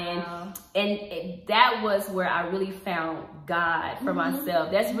husband. And that was where I really found God for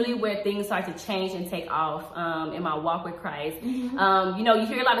myself. That's really where things start to change and take off in my walk with Christ. You know, you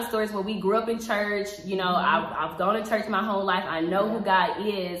hear a lot of stories where we grew up in church. You know, I've gone to church my whole life. I know who God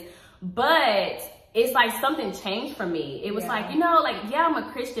is, but it's like something changed for me. It was like, you know, like, yeah, I'm a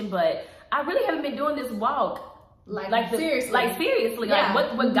Christian, but I really haven't been doing this walk seriously. Like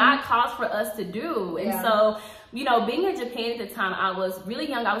what God calls for us to do. And so, you know, being in Japan at the time, I was really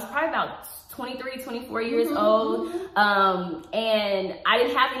young. I was probably about 23, 24 years old. And I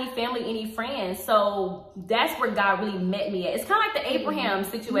didn't have any family, any friends. So that's where God really met me at. It's kind of like the Abraham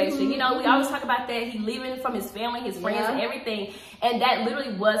situation. You know, we always talk about that. He leaving from his family, his friends and everything. And that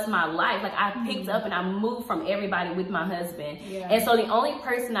literally was my life. Like, I picked up and I moved from everybody with my husband. And so the only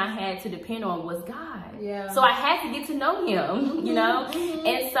person I had to depend on was God. So I had to get to know him, you know?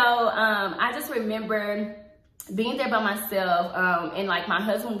 And so I just remember being there by myself, and like my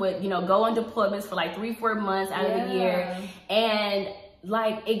husband would, you know, go on deployments for like 3-4 months out of the year. And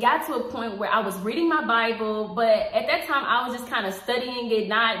like, it got to a point where I was reading my Bible, but at that time I was just kind of studying it,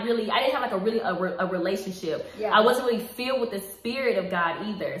 not really, I didn't have like a relationship. I wasn't really filled with the Spirit of God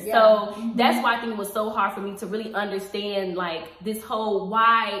either. So that's why I think it was so hard for me to really understand like this whole,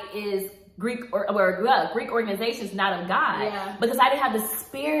 why is Greek organizations not of God, because I didn't have the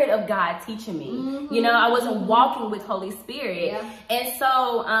Spirit of God teaching me. You know, I wasn't walking with Holy Spirit. And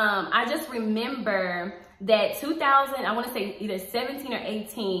so I just remember that 2000, I want to say either 17 or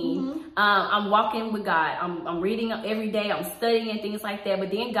 18, I'm walking with God. I'm reading every day, I'm studying and things like that. But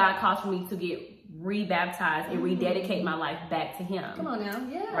then God calls for me to get rebaptized and rededicate my life back to him. Come on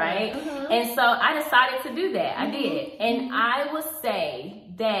now. Right? And so I decided to do that. I did. And I would say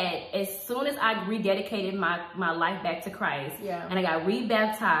that as soon as I rededicated my life back to Christ and I got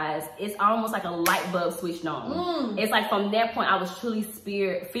rebaptized, it's almost like a light bulb switched on. It's like from that point I was truly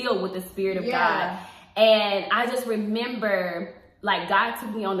filled with the Spirit of God. And I just remember like God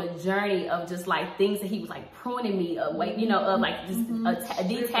took me on a journey of just like things that he was like pruning me away, you know, of like just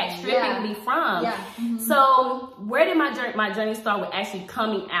stripping me from. So where did my journey start with actually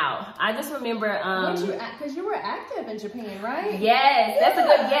coming out? I just remember because you were active in Japan, right? Yes, that's a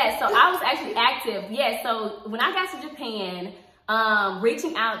good yes. So I was actually active. Yes. So when I got to Japan,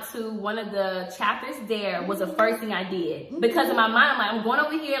 reaching out to one of the chapters there was the first thing I did, because in my mind, I'm like, I'm going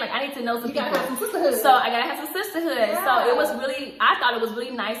over here, like I need to know some people. So I gotta have some sisterhood. So it was really, I thought it was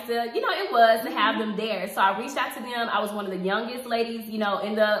really nice to, you know, it was to have them there. So I reached out to them. I was one of the youngest ladies, you know,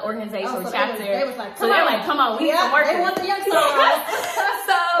 in the organization or chapter. They was like, they're like, come on, we need some work. They want the young Sorors.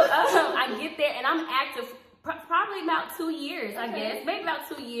 So I get there and I'm active probably about 2 years, I guess. Maybe about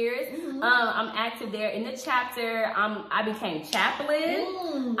 2 years. I'm active there in the chapter. I became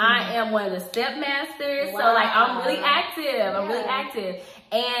chaplain. I am one of the stepmasters. So like I'm really active. I'm really active.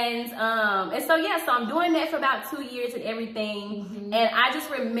 And so yeah, so I'm doing that for about 2 years and everything. And I just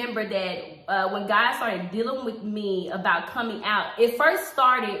remember that when God started dealing with me about coming out, it first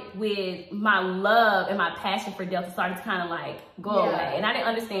started with my love and my passion for Delta started to kind of like go away. And I didn't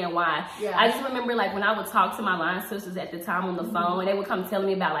understand why. I just remember like when I would talk to my line sisters at the time on the phone, and they would come telling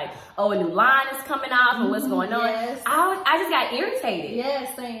me about like, oh, a new line is coming off and what's going on. I just got irritated.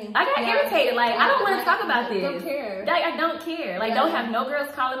 Same. I got irritated. Like, I don't want to talk about this. Don't care. Like, I don't care. Like, don't have no girls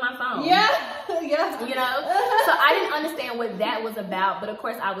calling my phone. Yeah. You know? So I didn't understand what that was about. But of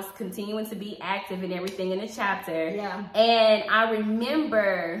course, I was continuing to be active and everything in the chapter. And I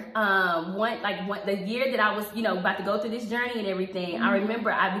remember the year that I was, you know, about to go through this journey and everything, I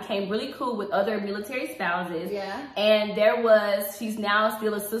remember I became really cool with other military spouses. And she's now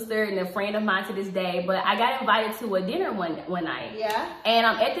still a sister and a friend of mine to this day. But I got invited to a dinner one night. And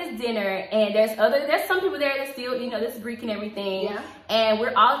I'm at this dinner, and there's some people there that still, you know, this Greek and everything. And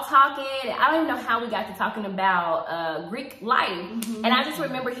we're all talking. I don't even know how we got to talking about Greek life. And I just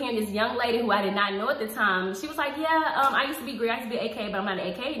remember hearing this young lady who I did not know at the time. She was like, I used to be Greek, I used to be AK, but I'm not an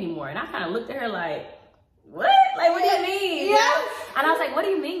AK anymore. And I kind of looked at her like, what? Like, what do you mean? And I was like, what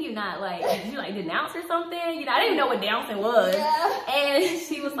do you mean you're not? Like, did you like denounce or something? You know, I didn't even know what denouncing was. And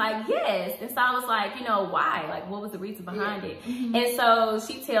she was like, yes. And so I was like, you know, why? Like, what was the reason behind it? And so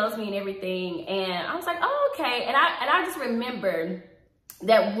she tells me and everything. And I was like, oh, okay. And I just remember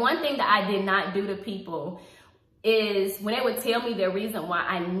that one thing that I did not do to people is when they would tell me their reason why,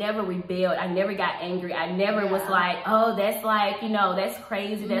 I never rebelled. I never got angry. I never was like, oh, that's like, you know, that's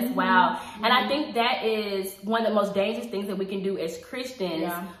crazy. That's wild. And I think that is one of the most dangerous things that we can do as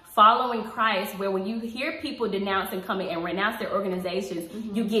Christians, following Christ, where when you hear people denounce and come in and renounce their organizations,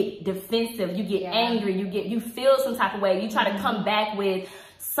 you get defensive, you get angry, you feel some type of way. You try to come back with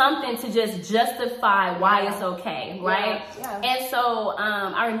something to just justify why it's okay, right? And so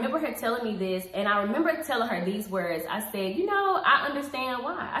I remember her telling me this, and I remember telling her these words. I said, you know, I understand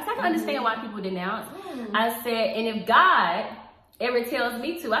why. I said, I can understand why people denounce. I said, and if God ever tells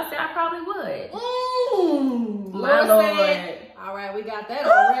me to, I said, I probably would. My Lord. Said, all right, we got that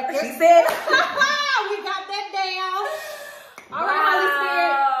on record. She said, we got that down. All right,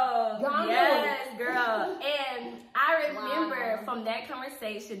 Holy Spirit. Yes, girl. And I remember from that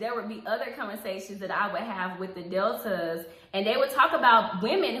conversation, there would be other conversations that I would have with the Deltas, and they would talk about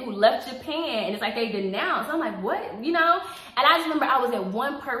women who left Japan, and it's like they denounced. I'm like, what? You know? And I just remember I was at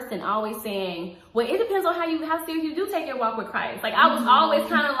one person always saying, well, it depends on how serious you do take your walk with Christ. Like, I was always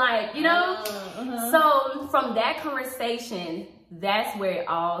kind of like, you know? So from that conversation, that's where it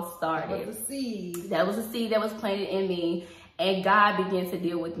all started. That was the seed. That was a seed that was planted in me. And God began to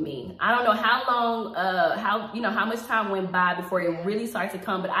deal with me. I don't know how long, how much time went by before it really started to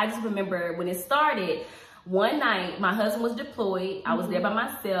come. But I just remember when it started, one night my husband was deployed. I was there by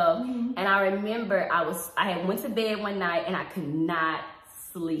myself, and I remember I had went to bed one night and I could not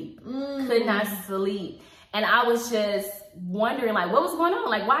sleep. Could not sleep. And I was just wondering, like, what was going on?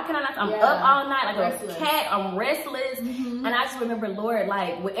 Like, why can I not? I'm up all night like a cat. I'm restless. And I just remember, Lord,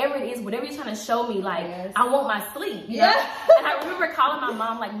 like, whatever it is, whatever you're trying to show me, like, I want my sleep. You know? And I remember calling my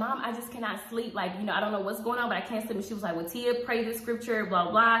mom, like, Mom, I just cannot sleep. Like, you know, I don't know what's going on, but I can't sleep. And she was like, well, Tia, pray this scripture,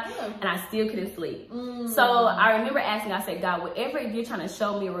 blah, blah. And I still couldn't sleep. So I remember asking, I said, God, whatever you're trying to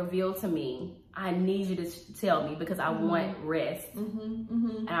show me or reveal to me, I need you to tell me, because I want rest.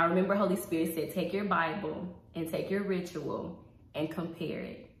 And I remember Holy Spirit said, take your Bible and take your ritual and compare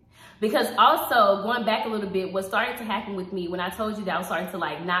it. Because also, going back a little bit, what started to happen with me when I told you that I was starting to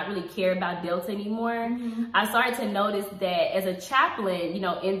like not really care about Delta anymore, I started to notice that as a chaplain, you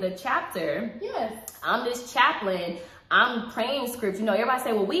know, in the chapter, I'm this chaplain, I'm praying scripture. You know, everybody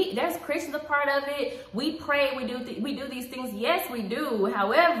say, well, there's Christians a part of it. We pray, we do these things. Yes, we do.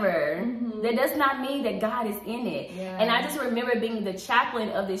 However, that does not mean that God is in it. And I just remember being the chaplain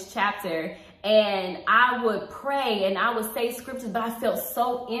of this chapter, and I would pray and I would say scriptures, but I felt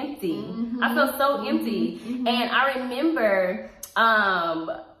so empty. I felt so empty. And I remember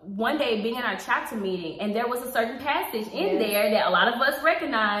one day being in our chapter meeting, and there was a certain passage in there that a lot of us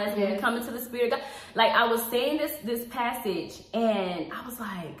recognize when we come into the Spirit of God. Like, I was saying this passage, and I was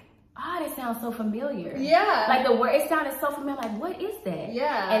like, oh, that sounds so familiar. Like, the word, it sounded so familiar. Like, what is that?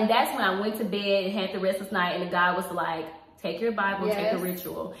 And that's when I went to bed and had the restless night, and the God was like, take your Bible, take a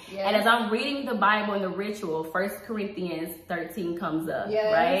ritual. Yes. And as I'm reading the Bible and the ritual, 1 Corinthians 13 comes up,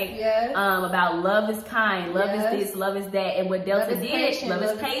 right? Yes. About love is kind, love is this, love is that. And what Delta did, love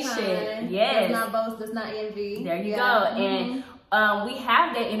is patient. Yes. Does not boast, does not envy. There you go. And we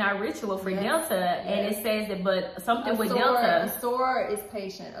have that in our ritual for Delta, and it says that, but something with Delta. A soror is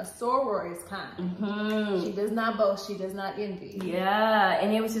patient. A soror is kind. She does not boast. She does not envy. Yeah,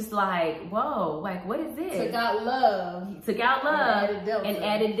 and it was just like, whoa, like what is this? Took out love. Took out love and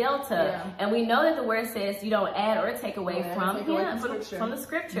added delta. Yeah. And we know that the word says you don't add or take away from the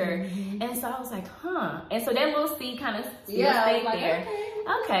scripture. And so I was like, and so that little seed kind of stayed there.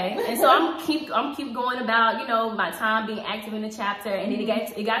 Okay. And so I'm keep going about, you know, my time being active in the chapter, and then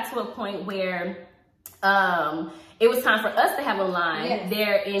it got to a point where it was time for us to have a line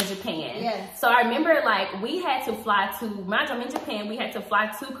there in Japan. So I remember, like, we had to fly to, mind you, I'm in Japan, we had to fly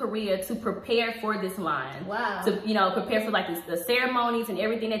to Korea to prepare for this line. Wow. To, you know, prepare for like the ceremonies and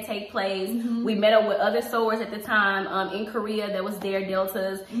everything that take place. We met up with other Sorors at the time in Korea that was there,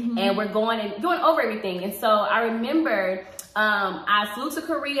 Deltas, and we're going over everything. And so I remember I flew to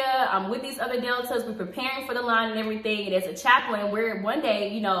Korea. I'm with these other Deltas. We're preparing for the line and everything. And as a chaplain, we're one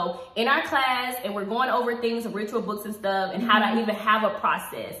day, you know, in our class, and we're going over things, ritual books and stuff, and how to even have a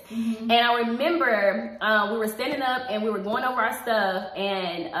process. And I remember we were standing up and we were going over our stuff,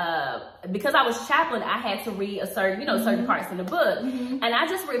 and because I was chaplain, I had to read certain parts in the book. And I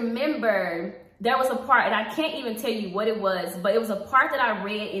just remember there was a part, and I can't even tell you what it was, but it was a part that I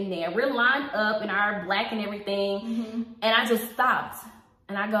read in there. We're lined up in our black and everything, and I just stopped,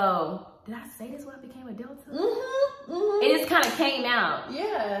 and I go, did I say this when I became a Delta? It just kind of came out.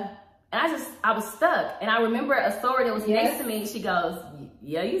 Yeah. And I was stuck. And I remember a soror that was next to me, she goes,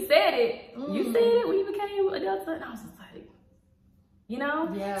 yeah, you said it. You said it when you became a Delta. And I was just like, you know?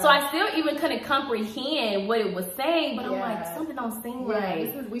 So I still even couldn't comprehend what it was saying, but I'm like, something don't seem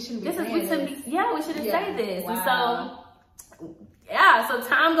right. We shouldn't be we shouldn't say this. Wow. And so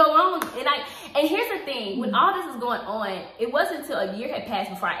time go on, and here's the thing: when all this is going on, it wasn't until a year had passed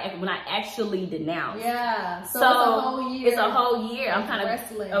before when I actually denounced. Yeah. So it's a whole year. I'm kind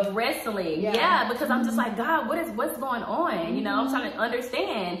of wrestling. Yeah, because I'm just like, God, what's going on? You know, I'm trying to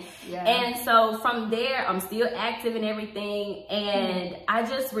understand. And so from there, I'm still active and everything. And I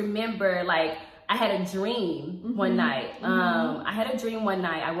just remember, like, I had a dream one night.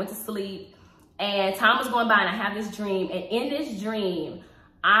 I went to sleep. And time was going by, and I have this dream. And in this dream,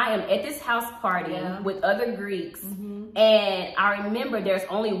 I am at this house party with other Greeks. And I remember there's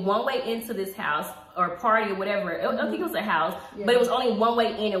only one way into this house or party or whatever. I think it was a house, but it was only one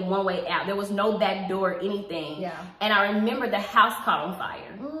way in and one way out. There was no back door or anything. And I remember the house caught on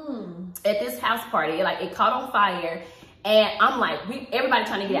fire. At this house party, it caught on fire. And I'm like, everybody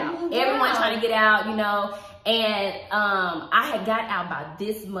trying to get out. Everyone trying to get out, you know. And I had got out by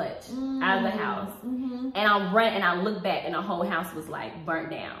this much out of the house. And I'm running, and I look back, and the whole house was like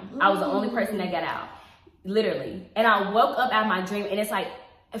burnt down. I was the only person that got out, literally. And I woke up out of my dream, and it's like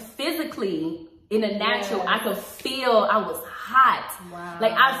physically in the natural, I could feel I was hot.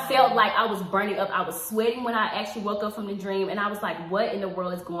 Like I felt like I was burning up. I was sweating when I actually woke up from the dream, and I was like, what in the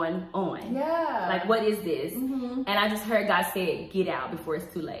world is going on? Like, what is this? And I just heard God say, get out before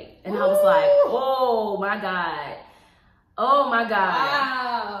it's too late. And I was like, oh my God. Oh my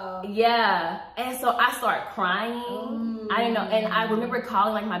God. Yeah. And so I started crying. I didn't know. And I remember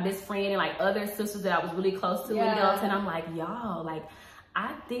calling like my best friend and like other sisters that I was really close to in Delta. And I'm like, y'all, like,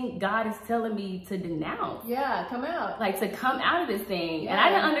 I think God is telling me to denounce. Come out. Like, to come out of this thing. And I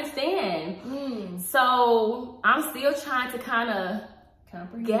didn't understand. So I'm still trying to kind of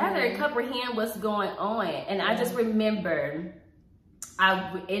comprehend what's going on. And I just remember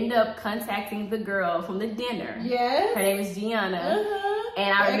I ended up contacting the girl from the dinner. Her name is Gianna.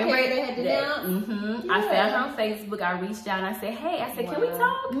 And I remember I found her on Facebook. I reached out and I said, hey, can we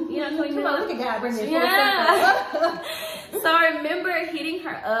talk? You know, can we come on? Look at God bringing it So I remember hitting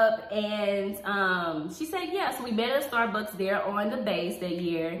her up, and she said yes. So we met at Starbucks there on the base that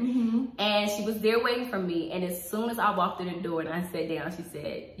year, and she was there waiting for me. And as soon as I walked through the door and I sat down, she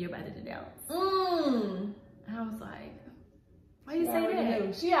said, you're about to denounce. And I was like, why you say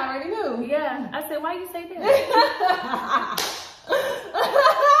that? She already knew. Yeah. I said, why you say that?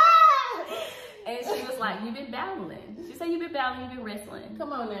 And she was like, you've been battling. She said, you've been battling, you've been wrestling.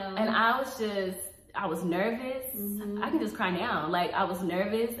 Come on now. And I was nervous. I can just cry now. Like, I was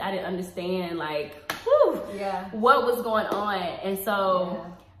nervous. I didn't understand, like, what was going on. And so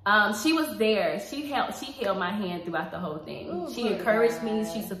she was there. She held my hand throughout the whole thing. She encouraged me.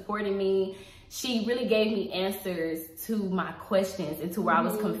 She supported me. she really gave me answers to my questions and to where I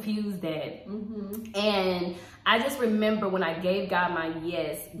was confused at. And I just remember when I gave God my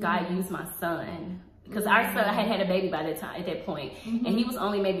yes, God used my son. Because our son, I had a baby by that time, at that point, and he was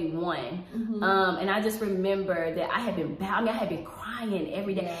only maybe 1. And I just remember that I had been I had been crying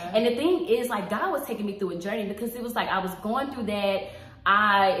every day. And the thing is, like, God was taking me through a journey, because it was like I was going through that.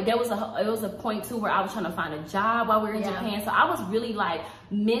 It was a point too where I was trying to find a job while we were in Japan. So I was really like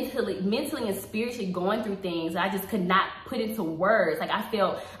mentally and spiritually going through things I just could not put into words. Like, I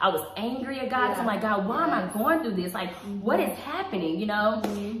felt I was angry at God. So I'm like, God, why am I going through this? Like, what is happening, you know?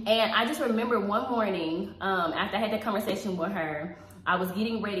 And I just remember one morning, after I had that conversation with her, I was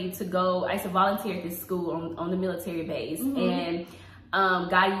getting ready to go. I used to volunteer at this school on the military base. And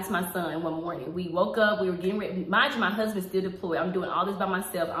God used my son one morning. We woke up, we were getting ready. Mind you, my husband's still deployed. I'm doing all this by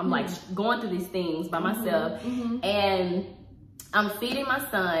myself. I'm like going through these things by myself. And I'm feeding my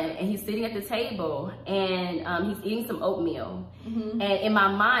son, and he's sitting at the table, and he's eating some oatmeal. And in my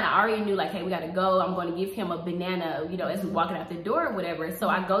mind, I already knew, like, hey, we gotta go. I'm gonna give him a banana, you know, as we're walking out the door or whatever. So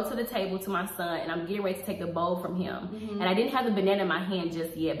I go to the table to my son, and I'm getting ready to take the bowl from him. And I didn't have the banana in my hand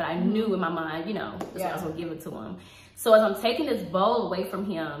just yet, but I knew in my mind, you know, that's what I was gonna give it to him. So as I'm taking this bowl away from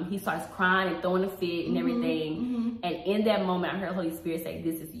him, he starts crying and throwing a fit and everything. And in that moment, I heard Holy Spirit say,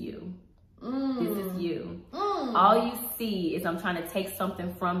 this is you. This is you. All you see is I'm trying to take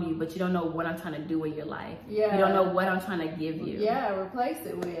something from you, but you don't know what I'm trying to do in your life. You don't know what I'm trying to give you. Replace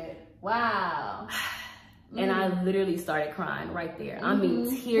it with. Wow. And I literally started crying right there. I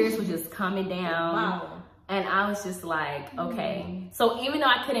mean, tears were just coming down. Wow. And I was just like, okay. So even though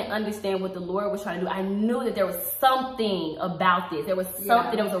I couldn't understand what the Lord was trying to do, I knew that there was something about this. There was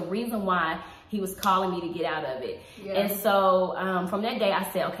something, there was a reason why he was calling me to get out of it. And so from that day, I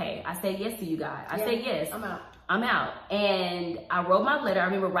said, okay, I said yes to you, God. I said yes. I'm out. And I wrote my letter. I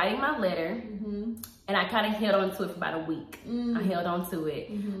remember writing my letter. And I kind of held on to it for about a week. I held on to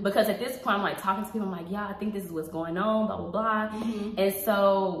it. Because at this point, I'm like talking to people. I'm like, yeah, I think this is what's going on, blah, blah, blah. And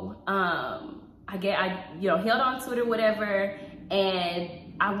so I you know, held on to it or whatever. And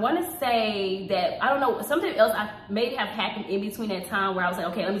I want to say that, I don't know, something else I may have happened in between that time where I was like,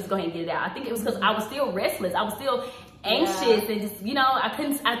 okay, let me just go ahead and get it out. I think it was because I was still restless. I was still anxious and just, you know, I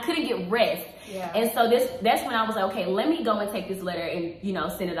couldn't get rest. And so that's when I was like, okay, let me go and take this letter and, you know,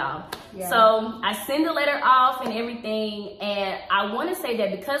 send it off. So I send the letter off and everything. And I want to say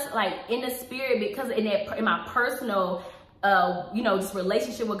that because, like, in the spirit, because in my personal you know, just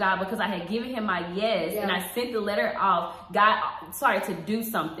relationship with God, because I had given him my yes and I sent the letter off, God started to do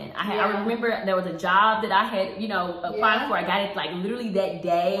something. I remember there was a job that I had, you know, applied for. I got it like literally that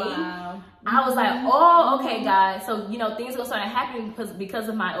day. I was like, oh, okay, God. So, you know, things are going to start happening because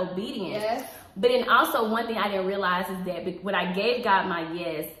of my obedience. But then also one thing I didn't realize is that when I gave God my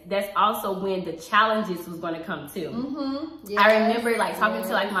yes, that's also when the challenges was going to come too. I remember like talking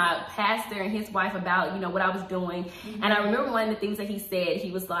to like my pastor and his wife about, you know, what I was doing. And I remember one of the things that he said,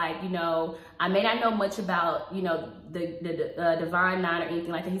 he was like, you know, I may not know much about, you know, the divine nine or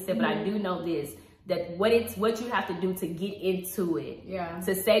anything like that. He said, but I do know this, that what you have to do to get into it,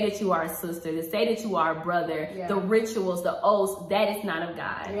 to say that you are a sister, to say that you are a brother, the rituals, the oaths, that is not of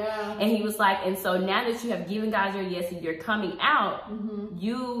God. And he was like, and so now that you have given God your yes and you're coming out,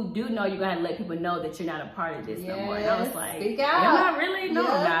 you do know you're going to let people know that you're not a part of this no more. And I was like, am I really? No,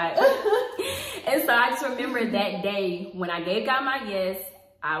 I'm not. And so I just remember that day when I gave God my yes,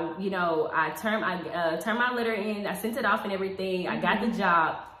 I turned my letter in, I sent it off and everything, I got the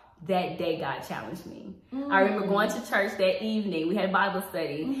job. That day God challenged me. I remember going to church that evening. We had Bible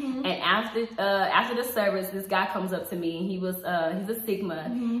study. And after the service, this guy comes up to me, and he's a Sigma.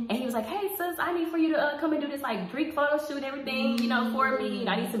 And he was like, hey sis, I need for you to come and do this like Greek photo shoot and everything, you know, for me. And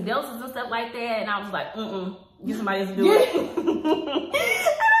I need some deltas and stuff like that. And I was like, get somebody else to do it. And I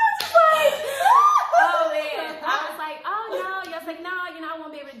was just like, oh man. I was like, oh no. I was like, no, you know, I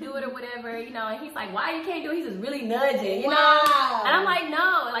won't be able to do it or whatever, you know. And he's like, why you can't do it? He's just really nudging, you know. And I'm like,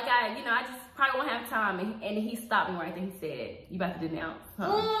 no, like I just probably won't have time. And he stopped me right there. He said, you about to denounce,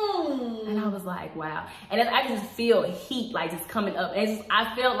 huh? And I was like, wow. And I could just feel heat like just coming up. And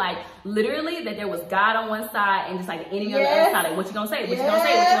I felt like literally that there was God on one side and just like the enemy on the other side. Like, what you gonna say? What you gonna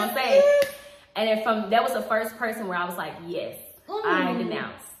say? What you gonna say? And then that was the first person where I was like, yes, I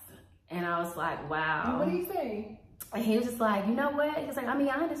denounced. And I was like, wow. And what did he say? And he was just like, you know what? He was like, I mean,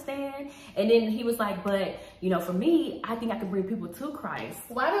 I understand. And then he was like, but, you know, for me, I think I can bring people to Christ.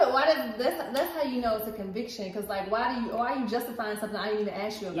 That's how you know it's a conviction. Because, like, why are you justifying something I didn't even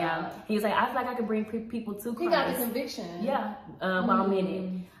ask you about? He was like, I feel like I can bring people to Christ. He got the conviction. While I'm in it.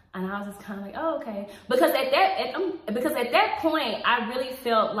 And I was just kind of like, oh, okay. Because at that point, I really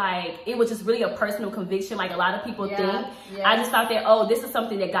felt like it was just really a personal conviction. Like a lot of people think. Yes. I just thought that, oh, this is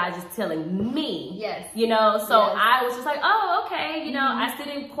something that God's just telling me. Yes. You know, so I was just like, oh, okay. You know, I still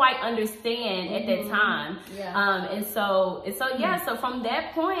didn't quite understand at that time. Yeah. And so so from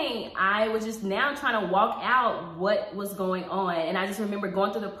that point, I was just now trying to walk out what was going on. And I just remember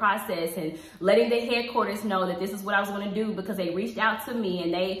going through the process and letting the headquarters know that this is what I was going to do, because they reached out to me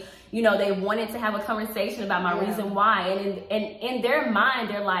and they, you know, they wanted to have a conversation about my reason why. And in their mind,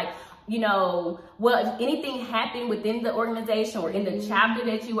 they're like, you know, well, if anything happened within the organization or in the chapter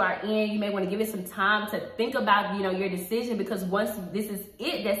that you are in, you may want to give it some time to think about, you know, your decision, because once this is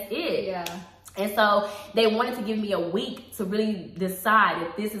it, that's it. Yeah. And so they wanted to give me a week to really decide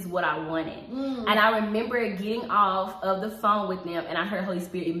if this is what I wanted. And I remember getting off of the phone with them, and I heard Holy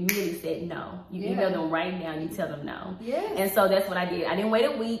Spirit immediately said no. You email them right now and you tell them no. And so that's what I did. I didn't wait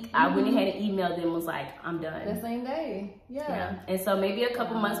a week. I went ahead and emailed them and was like, I'm done. The same day. Yeah. And so maybe a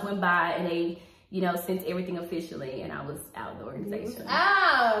couple months went by and they, you know, sent everything officially, and I was out of the organization.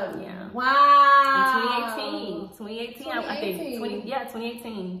 Out. Yeah. Wow. In 2018, I think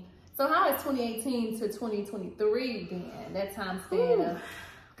 2018. So how is 2018 to 2023 then? That time span of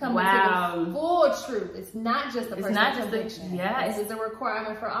coming to the full truth. It's not just a personal conviction. This is a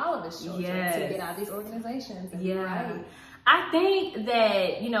requirement for all of us children to get out of these organizations. Right. I think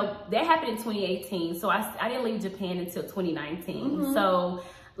that, you know, that happened in 2018. So I didn't leave Japan until 2019. So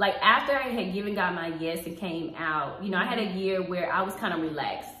like after I had given God my yes and came out, you know, I had a year where I was kind of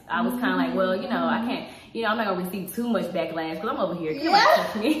relaxed. I was kind of like, well, you know, I can't, you know, I'm not going to receive too much backlash because I'm over here. You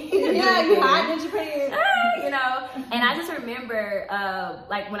hide in Japan. You know, and I just remember,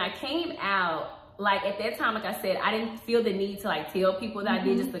 like when I came out, like at that time, like I said, I didn't feel the need to like tell people that I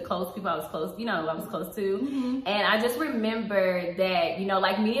did, just the close people I was close, you know, I was close to. And I just remember that, you know,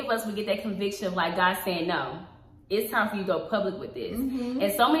 like many of us would get that conviction of like God saying, no, it's time for you to go public with this.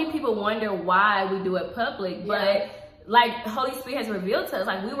 And so many people wonder why we do it public, but like the Holy Spirit has revealed to us,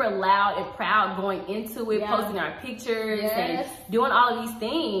 like we were loud and proud going into it, posting our pictures and doing all of these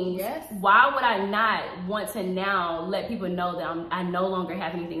things. Why would I not want to now let people know that I no longer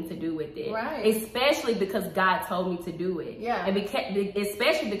have anything to do with it? Especially because God told me to do it. And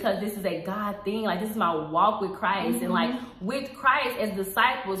especially because this is a God thing. Like this is my walk with Christ. And like with Christ as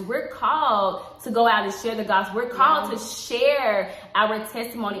disciples, we're called to go out and share the gospel. We're called to share our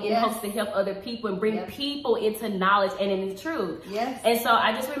testimony in hopes to help other people and bring people into knowledge and in the truth. And so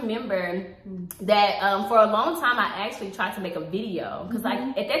I just remember that for a long time I actually tried to make a video, because like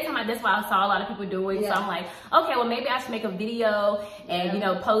at that time that's what I saw a lot of people doing. So I'm like, okay, well maybe I should make a video and you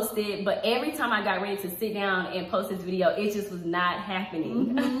know post it. But every time I got ready to sit down and post this video, it just was not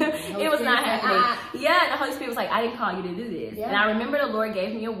happening. It was not happening. And the Holy Spirit was like, I didn't call you to do this. And I remember the Lord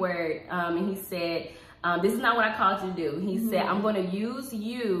gave me a word and he said, this is not what I called you to do. He said, I'm going to use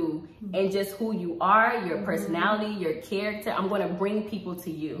you and just who you are, your personality, your character. I'm going to bring people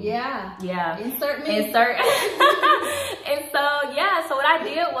to you. Insert me. Insert. And so what I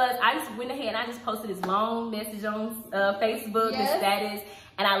did was I just went ahead and I just posted this long message on Facebook, the status.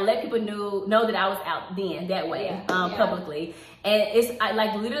 And I let people know that I was out then that way, publicly. And it's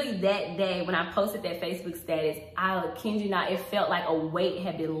like literally that day when I posted that Facebook status, I kid you not, it felt like a weight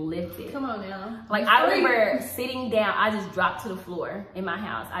had been lifted. Come on now. Like I remember sitting down, I just dropped to the floor in my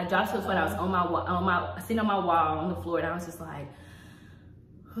house. I dropped to the floor. I was sitting on my wall on the floor, and I was just like,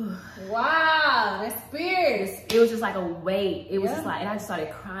 wow, that spirit. It was just like a weight. It was just like, and I just started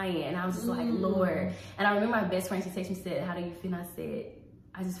crying, and I was just like, Lord. And I remember my best friend, she texted me, said, how do you feel? And I said,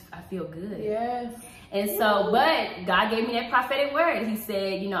 I feel good. And so, but God gave me that prophetic word. He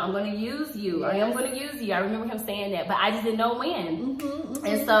said, you know, I'm going to use you. I am going to use you. I remember him saying that, but I just didn't know when.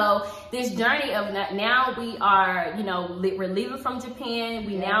 And so this journey of now we are, you know, we're leaving from Japan.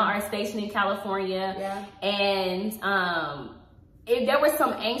 We now are stationed in California. And, there was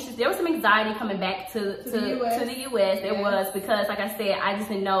some anxiety coming back to the U.S. There was, because like I said, I just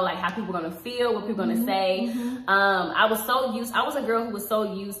didn't know like how people were going to feel, what people were going to say. I was a girl who was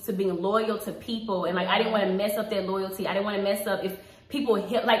so used to being loyal to people, and like I didn't want to mess up that loyalty. I didn't want to mess up if people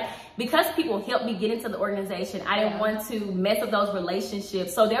because people helped me get into the organization. I didn't want to mess up those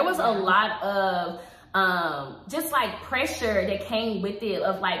relationships. So there was a lot of just like pressure that came with it,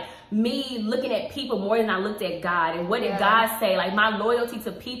 of like me looking at people more than I looked at God. And what did God say? Like my loyalty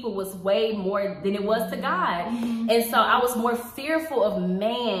to people was way more than it was to God. And so I was more fearful of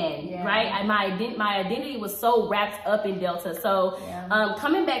man, right? My identity was so wrapped up in Delta. So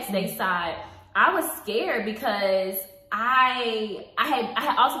coming back stateside, I was scared because I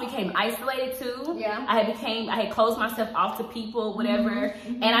had also became isolated too. Yeah. I had closed myself off to people, whatever.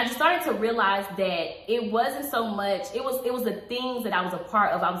 And I just started to realize that it wasn't so much, it was the things that I was a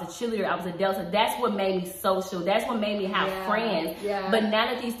part of. I was a cheerleader, I was a Delta. That's what made me social. That's what made me have friends. Yeah. But now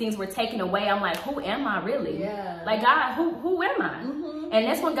that these things were taken away, I'm like, who am I really? Yeah. Like, God, who am I? And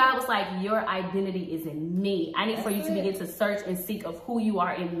that's when God was like, your identity is in me. I need for you to begin to search and seek of who you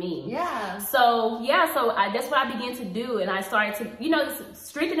are in me. Yeah. So that's what I began to do. And I started to, you know,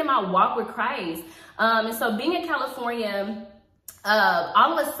 strengthening my walk with Christ. And so being in California,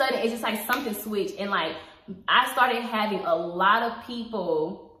 all of a sudden it's just like something switched. And like, I started having a lot of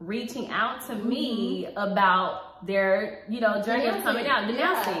people reaching out to me about their, you know, journey of coming out,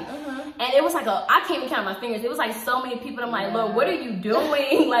 denouncing. And it was like I can't even count my fingers. It was like so many people. I'm like, Lord, what are you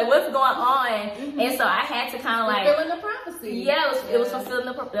doing? Like, what's going on? And so I had to kind of like fulfilling the prophecy. Yeah, it was fulfilling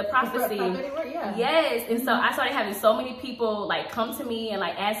the prophecy. Yes. And so I started having so many people like come to me and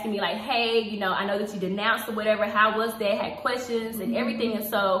like asking me like, hey, you know, I know that you denounced or whatever. How was that? Had questions and everything. And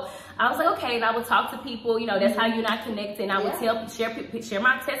so I was like, okay, and I would talk to people, you know, that's how you're not connected. And I would share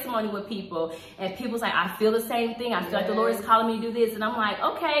my testimony with people. And people's like, I feel the same thing. I feel like the Lord is calling me to do this. And I'm like,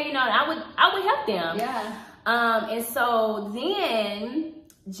 okay, you know, and I would help them. Yeah. And so then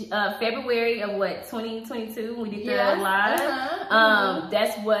February of 2022, we did the live.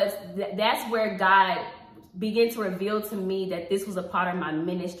 That's where God began to reveal to me that this was a part of my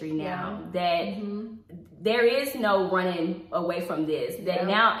ministry now. That there is no running away from this. That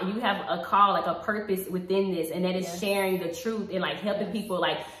now you have a call, like a purpose within this, and that is sharing the truth and like helping people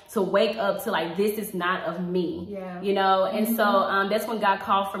like to wake up to like, this is not of me, you know? And so that's when God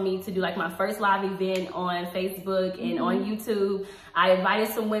called for me to do like my first live event on Facebook and on YouTube. I invited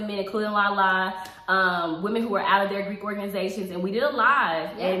some women, including Lala, women who were out of their Greek organizations, and we did a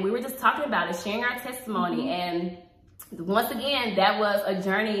live and we were just talking about it, sharing our testimony. And once again, that was a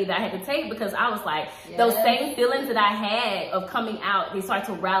journey that I had to take, because I was like, those same feelings that I had of coming out, they started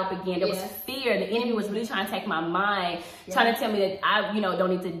to rile up again. There was fear. The enemy was really trying to take my mind, trying to tell me that I, you know, don't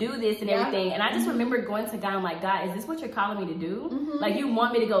need to do this and everything. And I just remember going to God, I'm like, God, is this what you're calling me to do? Like, you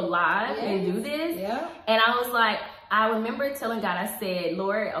want me to go live and do this? And I was like, I remember telling God, I said,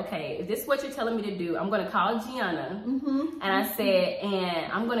 Lord, okay, if this is what you're telling me to do, I'm going to call Gianna. And I said,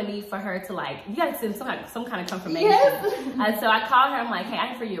 and I'm going to need for her to like, you got to send some kind of confirmation. And so I called her. I'm like, hey,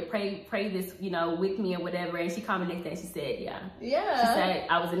 I need for you to pray this, you know, with me or whatever. And she called me next day and she said, She said,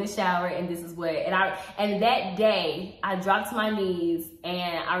 I was in the shower and this is what, and that day I dropped to my knees,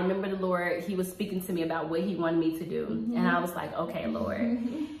 and I remember the Lord, he was speaking to me about what he wanted me to do. And I was like, okay, Lord.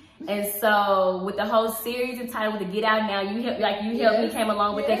 And so with the whole series entitled "The Get Out Now," you helped me, came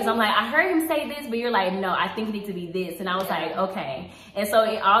along with it, because I'm like, I heard him say this, but you're like, no, I think it needs to be this. And I was like, okay. And so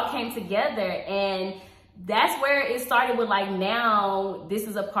it all came together, and that's where it started with like, now this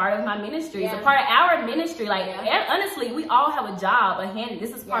is a part of my ministry. It's a part of our ministry. Like, honestly, we all have a job, a hand.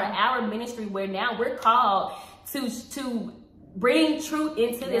 This is part of our ministry, where now we're called to bring truth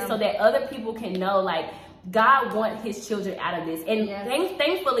into this so that other people can know, like, God wants his children out of this. And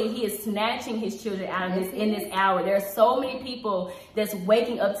thankfully, he is snatching his children out of this in this hour. There are so many people that's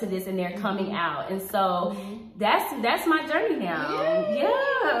waking up to this, and they're coming out. And so that's my journey now.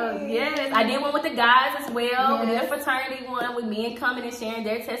 Yes. I did one with the guys as well. We did a fraternity one with me and coming and sharing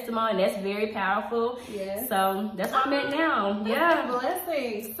their testimony. That's very powerful. So that's what I'm at now. That's a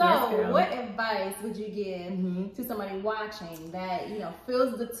blessing. So what advice would you give to somebody watching that, you know,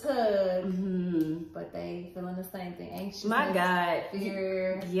 feels the tug, but they feeling the same thing, anxious,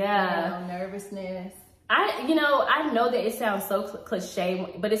 fear, you know, nervousness? I know that it sounds so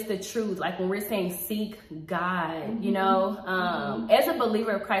cliche, but it's the truth. Like, when we're saying seek God, you know, as a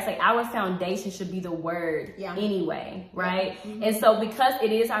believer of Christ, like, our foundation should be the word anyway, right? And so because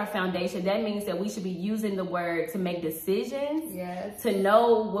it is our foundation, that means that we should be using the word to make decisions, to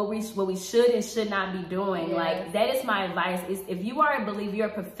know what we should and should not be doing. Like, that is my advice, is if you are a believer, you're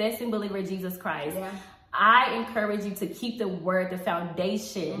a professing believer of Jesus Christ, I encourage you to keep the word, the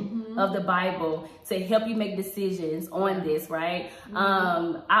foundation of the Bible, to help you make decisions on this, right?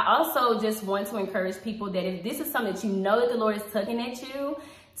 I also just want to encourage people that if this is something that you know that the Lord is tugging at you,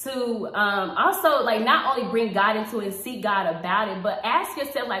 to also, like, not only bring God into it and seek God about it, but ask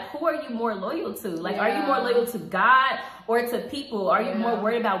yourself, like, who are you more loyal to? Like, are you more loyal to God, or to people? Are you more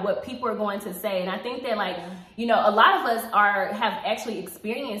worried about what people are going to say? And I think that, like, you know, a lot of us have actually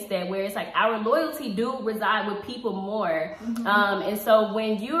experienced that, where it's like our loyalty do reside with people more. And so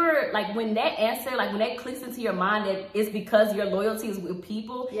when you're like, when that answer, like when that clicks into your mind that it's because your loyalty is with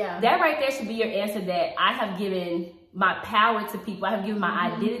people, that right there should be your answer, that I have given my power to people. I have given my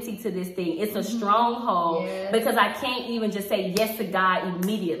identity to this thing. It's a stronghold because I can't even just say yes to God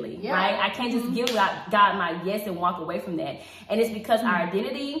immediately, right? I can't just give God my yes and walk away from that. And it's because our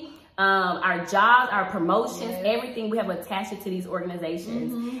identity, our jobs, our promotions, everything, we have attached it to these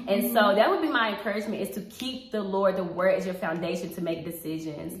organizations. And so that would be my encouragement, is to keep the Lord, the word, as your foundation to make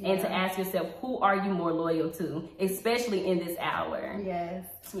decisions and to ask yourself, who are you more loyal to, especially in this hour?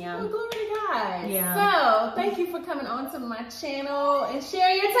 Well, glory to God. So thank you for coming on to my channel and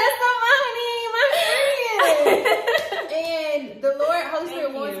sharing your testimony, my friend. And the Lord, Holy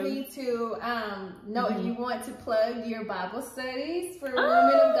Spirit wants me to know if you want to plug your Bible studies for women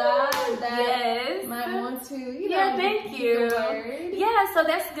of God that might want to, you know, thank you. Yeah, so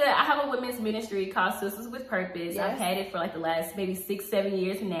that's good. I have a women's ministry called Sisters with Purpose. I've had it for like the last maybe 6-7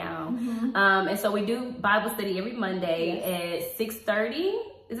 years now. And so we do Bible study every Monday at 6:30.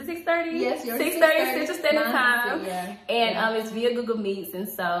 Is it 6:30? Yes, 6:30 Central Standard Time. And it's via Google Meets. And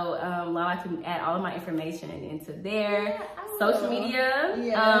so I can add all of my information into there. Social media.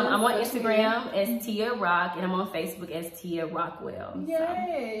 I'm on Instagram as Tia Rock, and I'm on Facebook as Tia Rockwell.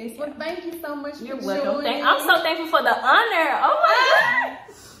 Well, thank you so much. You're welcome. I'm so thankful for the honor. Oh my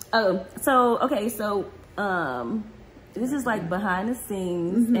God. So this is like behind the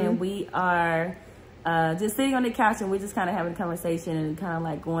scenes, and we are just sitting on the couch, and we're just kind of having a conversation and kind of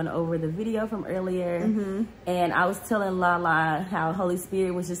like going over the video from earlier. And I was telling Lala how Holy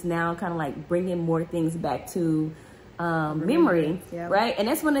Spirit was just now kind of like bringing more things back to memory, right? And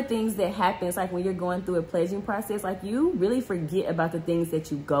that's one of the things that happens, like when you're going through a pledging process, like you really forget about the things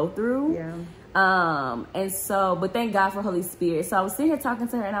that you go through. And so, but thank God for Holy Spirit. So I was sitting here talking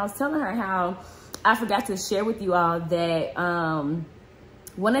to her, and I was telling her how I forgot to share with you all that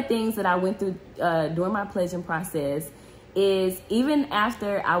one of the things that I went through during my pledging process is, even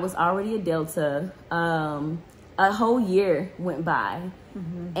after I was already a Delta, a whole year went by.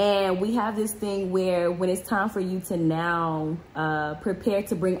 And we have this thing where when it's time for you to now prepare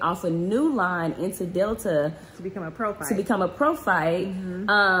to bring off a new line into Delta to become a prophyte,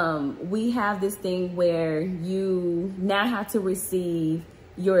 we have this thing where you now have to receive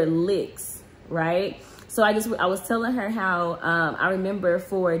your licks, right? So I was telling her how I remember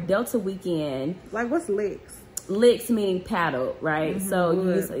for Delta weekend. Like, what's licks? Licks meaning paddle, right? So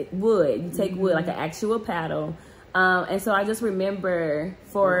you use wood. You take wood, like an actual paddle. And so I just remember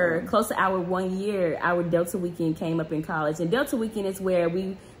for close to our 1 year, our Delta weekend came up in college. And Delta weekend is where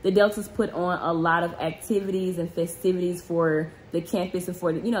the Deltas put on a lot of activities and festivities for the campus and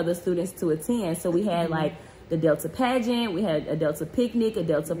for the students to attend. So we had like the Delta pageant, we had a Delta picnic, a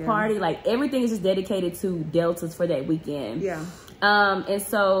Delta party, like everything is just dedicated to Deltas for that weekend. And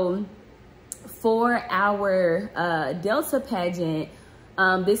so for our Delta pageant,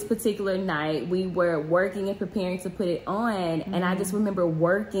 this particular night, we were working and preparing to put it on. And I just remember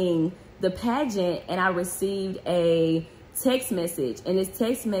working the pageant, and I received a text message. And this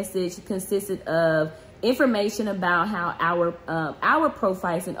text message consisted of information about how our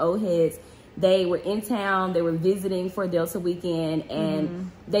prophytes and old heads, they were in town, they were visiting for Delta weekend,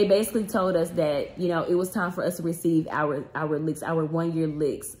 and they basically told us that, it was time for us to receive our licks, our 1 year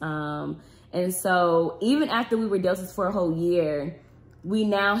licks. And so even after we were Deltas for a whole year, we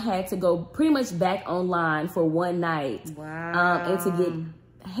now had to go pretty much back online for one night and to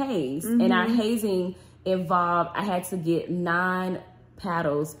get hazed. And our hazing involved, I had to get 9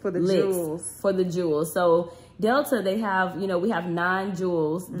 paddles for the licks jewels. For the jewels. So Delta, they have, we have 9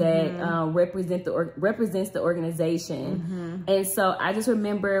 jewels that represents the organization. And so I just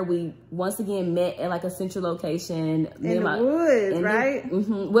remember we once again met at like a central location. In the woods, right?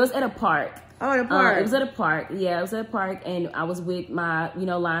 Well, it was at a park. Oh, at a park. It was at a park. Yeah, it was at a park, and I was with my,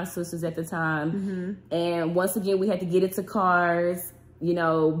 line sisters at the time. And once again, we had to get into cars,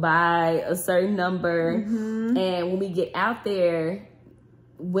 by a certain number. And when we get out there,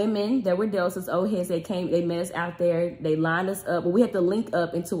 women that were Deltas, old heads, they met us out there. They lined us up, but we had to link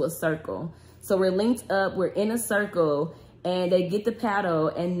up into a circle. So we're linked up, we're in a circle, and they get the paddle,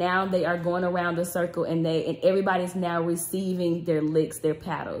 and now they are going around the circle, and everybody's now receiving their licks, their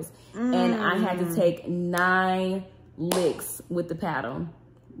paddles. And I had to take 9 licks with the paddle.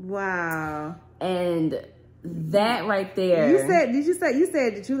 Wow. And that right there. You said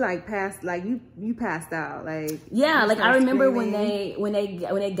that you like passed, like you passed out, like. Yeah, like I remember when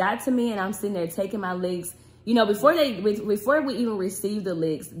they got to me, and I'm sitting there taking my licks, you know, before we even received the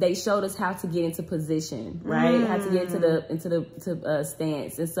licks, they showed us how to get into position, right? How to get into the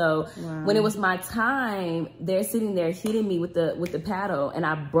stance. And so when it was my time, they're sitting there hitting me with the paddle, and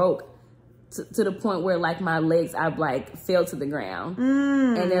I broke to the point where like my legs, I like fell to the ground.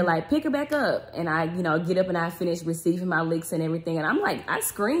 And they're like, pick her back up. And I, you know, get up and I finish receiving my licks and everything. And I'm like, I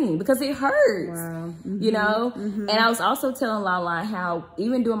scream because it hurts, you know? And I was also telling Lala how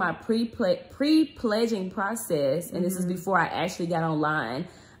even during my pre-pledging process, and this is before I actually got online,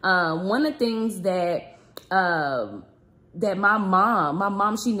 one of the things that my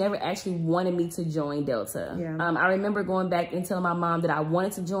mom, she never actually wanted me to join Delta. I remember going back and telling my mom that I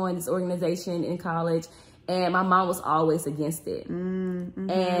wanted to join this organization in college, and my mom was always against it.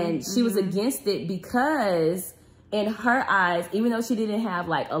 And she was against it because in her eyes, even though she didn't have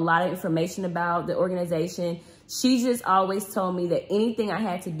like a lot of information about the organization, she just always told me that anything I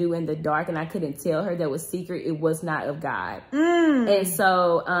had to do in the dark and I couldn't tell her that was secret, it was not of God. And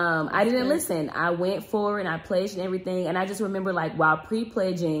so I didn't listen. I went forward and I pledged and everything. And I just remember like while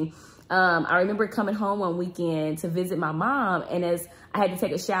pre-pledging, I remember coming home one weekend to visit my mom, and as I had to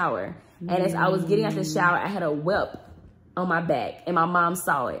take a shower. And as I was getting out the shower, I had a welt on my back, and my mom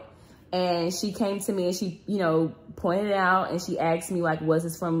saw it. And she came to me and she, you know, pointed it out, and she asked me like, was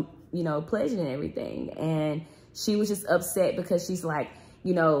this from, you know, pledging and everything? And she was just upset because she's like,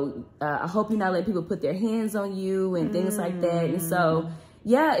 you know, I hope you're not letting people put their hands on you and things like that. And so,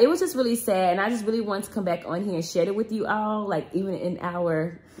 yeah, it was just really sad. And I just really wanted to come back on here and share it with you all, like even in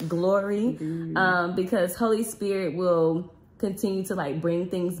our glory, because Holy Spirit will continue to like bring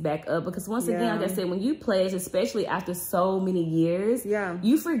things back up, because once again, like I said, when you pledge, especially after so many years,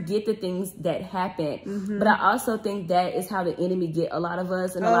 you forget the things that happened. But I also think that is how the enemy get a lot of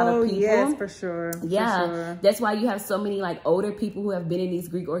us and a lot of people. Yes, for sure. That's why you have so many like older people who have been in these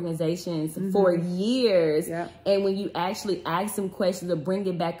Greek organizations for years, and when you actually ask them questions or bring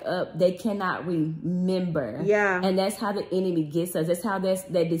it back up, they cannot remember. And that's how the enemy gets us. That's how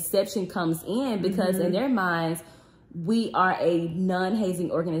that deception comes in, because in their minds, we are a non-hazing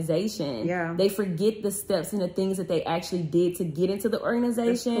organization. They forget the steps and the things that they actually did to get into the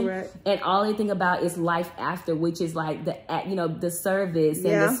organization. And all they think about is life after, which is like the, you know, the service and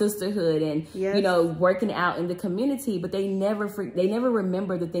the sisterhood and, you know, working out in the community. But they never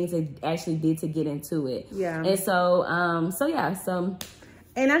remember the things they actually did to get into it. And so, and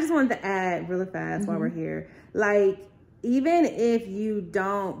I just wanted to add really fast while we're here, like, even if you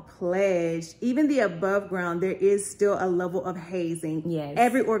don't pledge, even the above ground, there is still a level of hazing.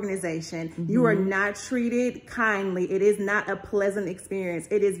 Every organization, you are not treated kindly. It is not a pleasant experience.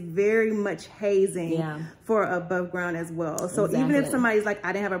 It is very much hazing for above ground as well. So even if somebody's like,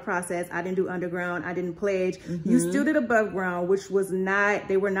 I didn't have a process, I didn't do underground, I didn't pledge, you still did above ground, which was not,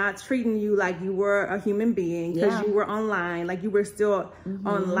 they were not treating you like you were a human being, because you were online, like you were still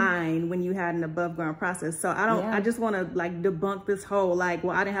online when you had an above ground process. So I just want to like debunk this whole like,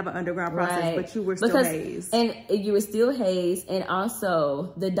 well, I didn't have an underground process, but you were still hazed. And you were still hazed, and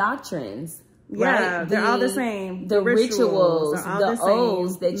also the doctrines. They're all the same. The rituals, the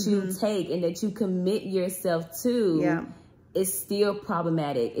oaths that you take and that you commit yourself to is still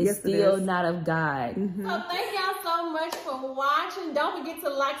problematic. It's still not of God. So thank y'all so much for watching. Don't forget to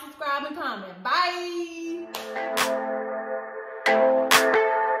like, subscribe, and comment. Bye.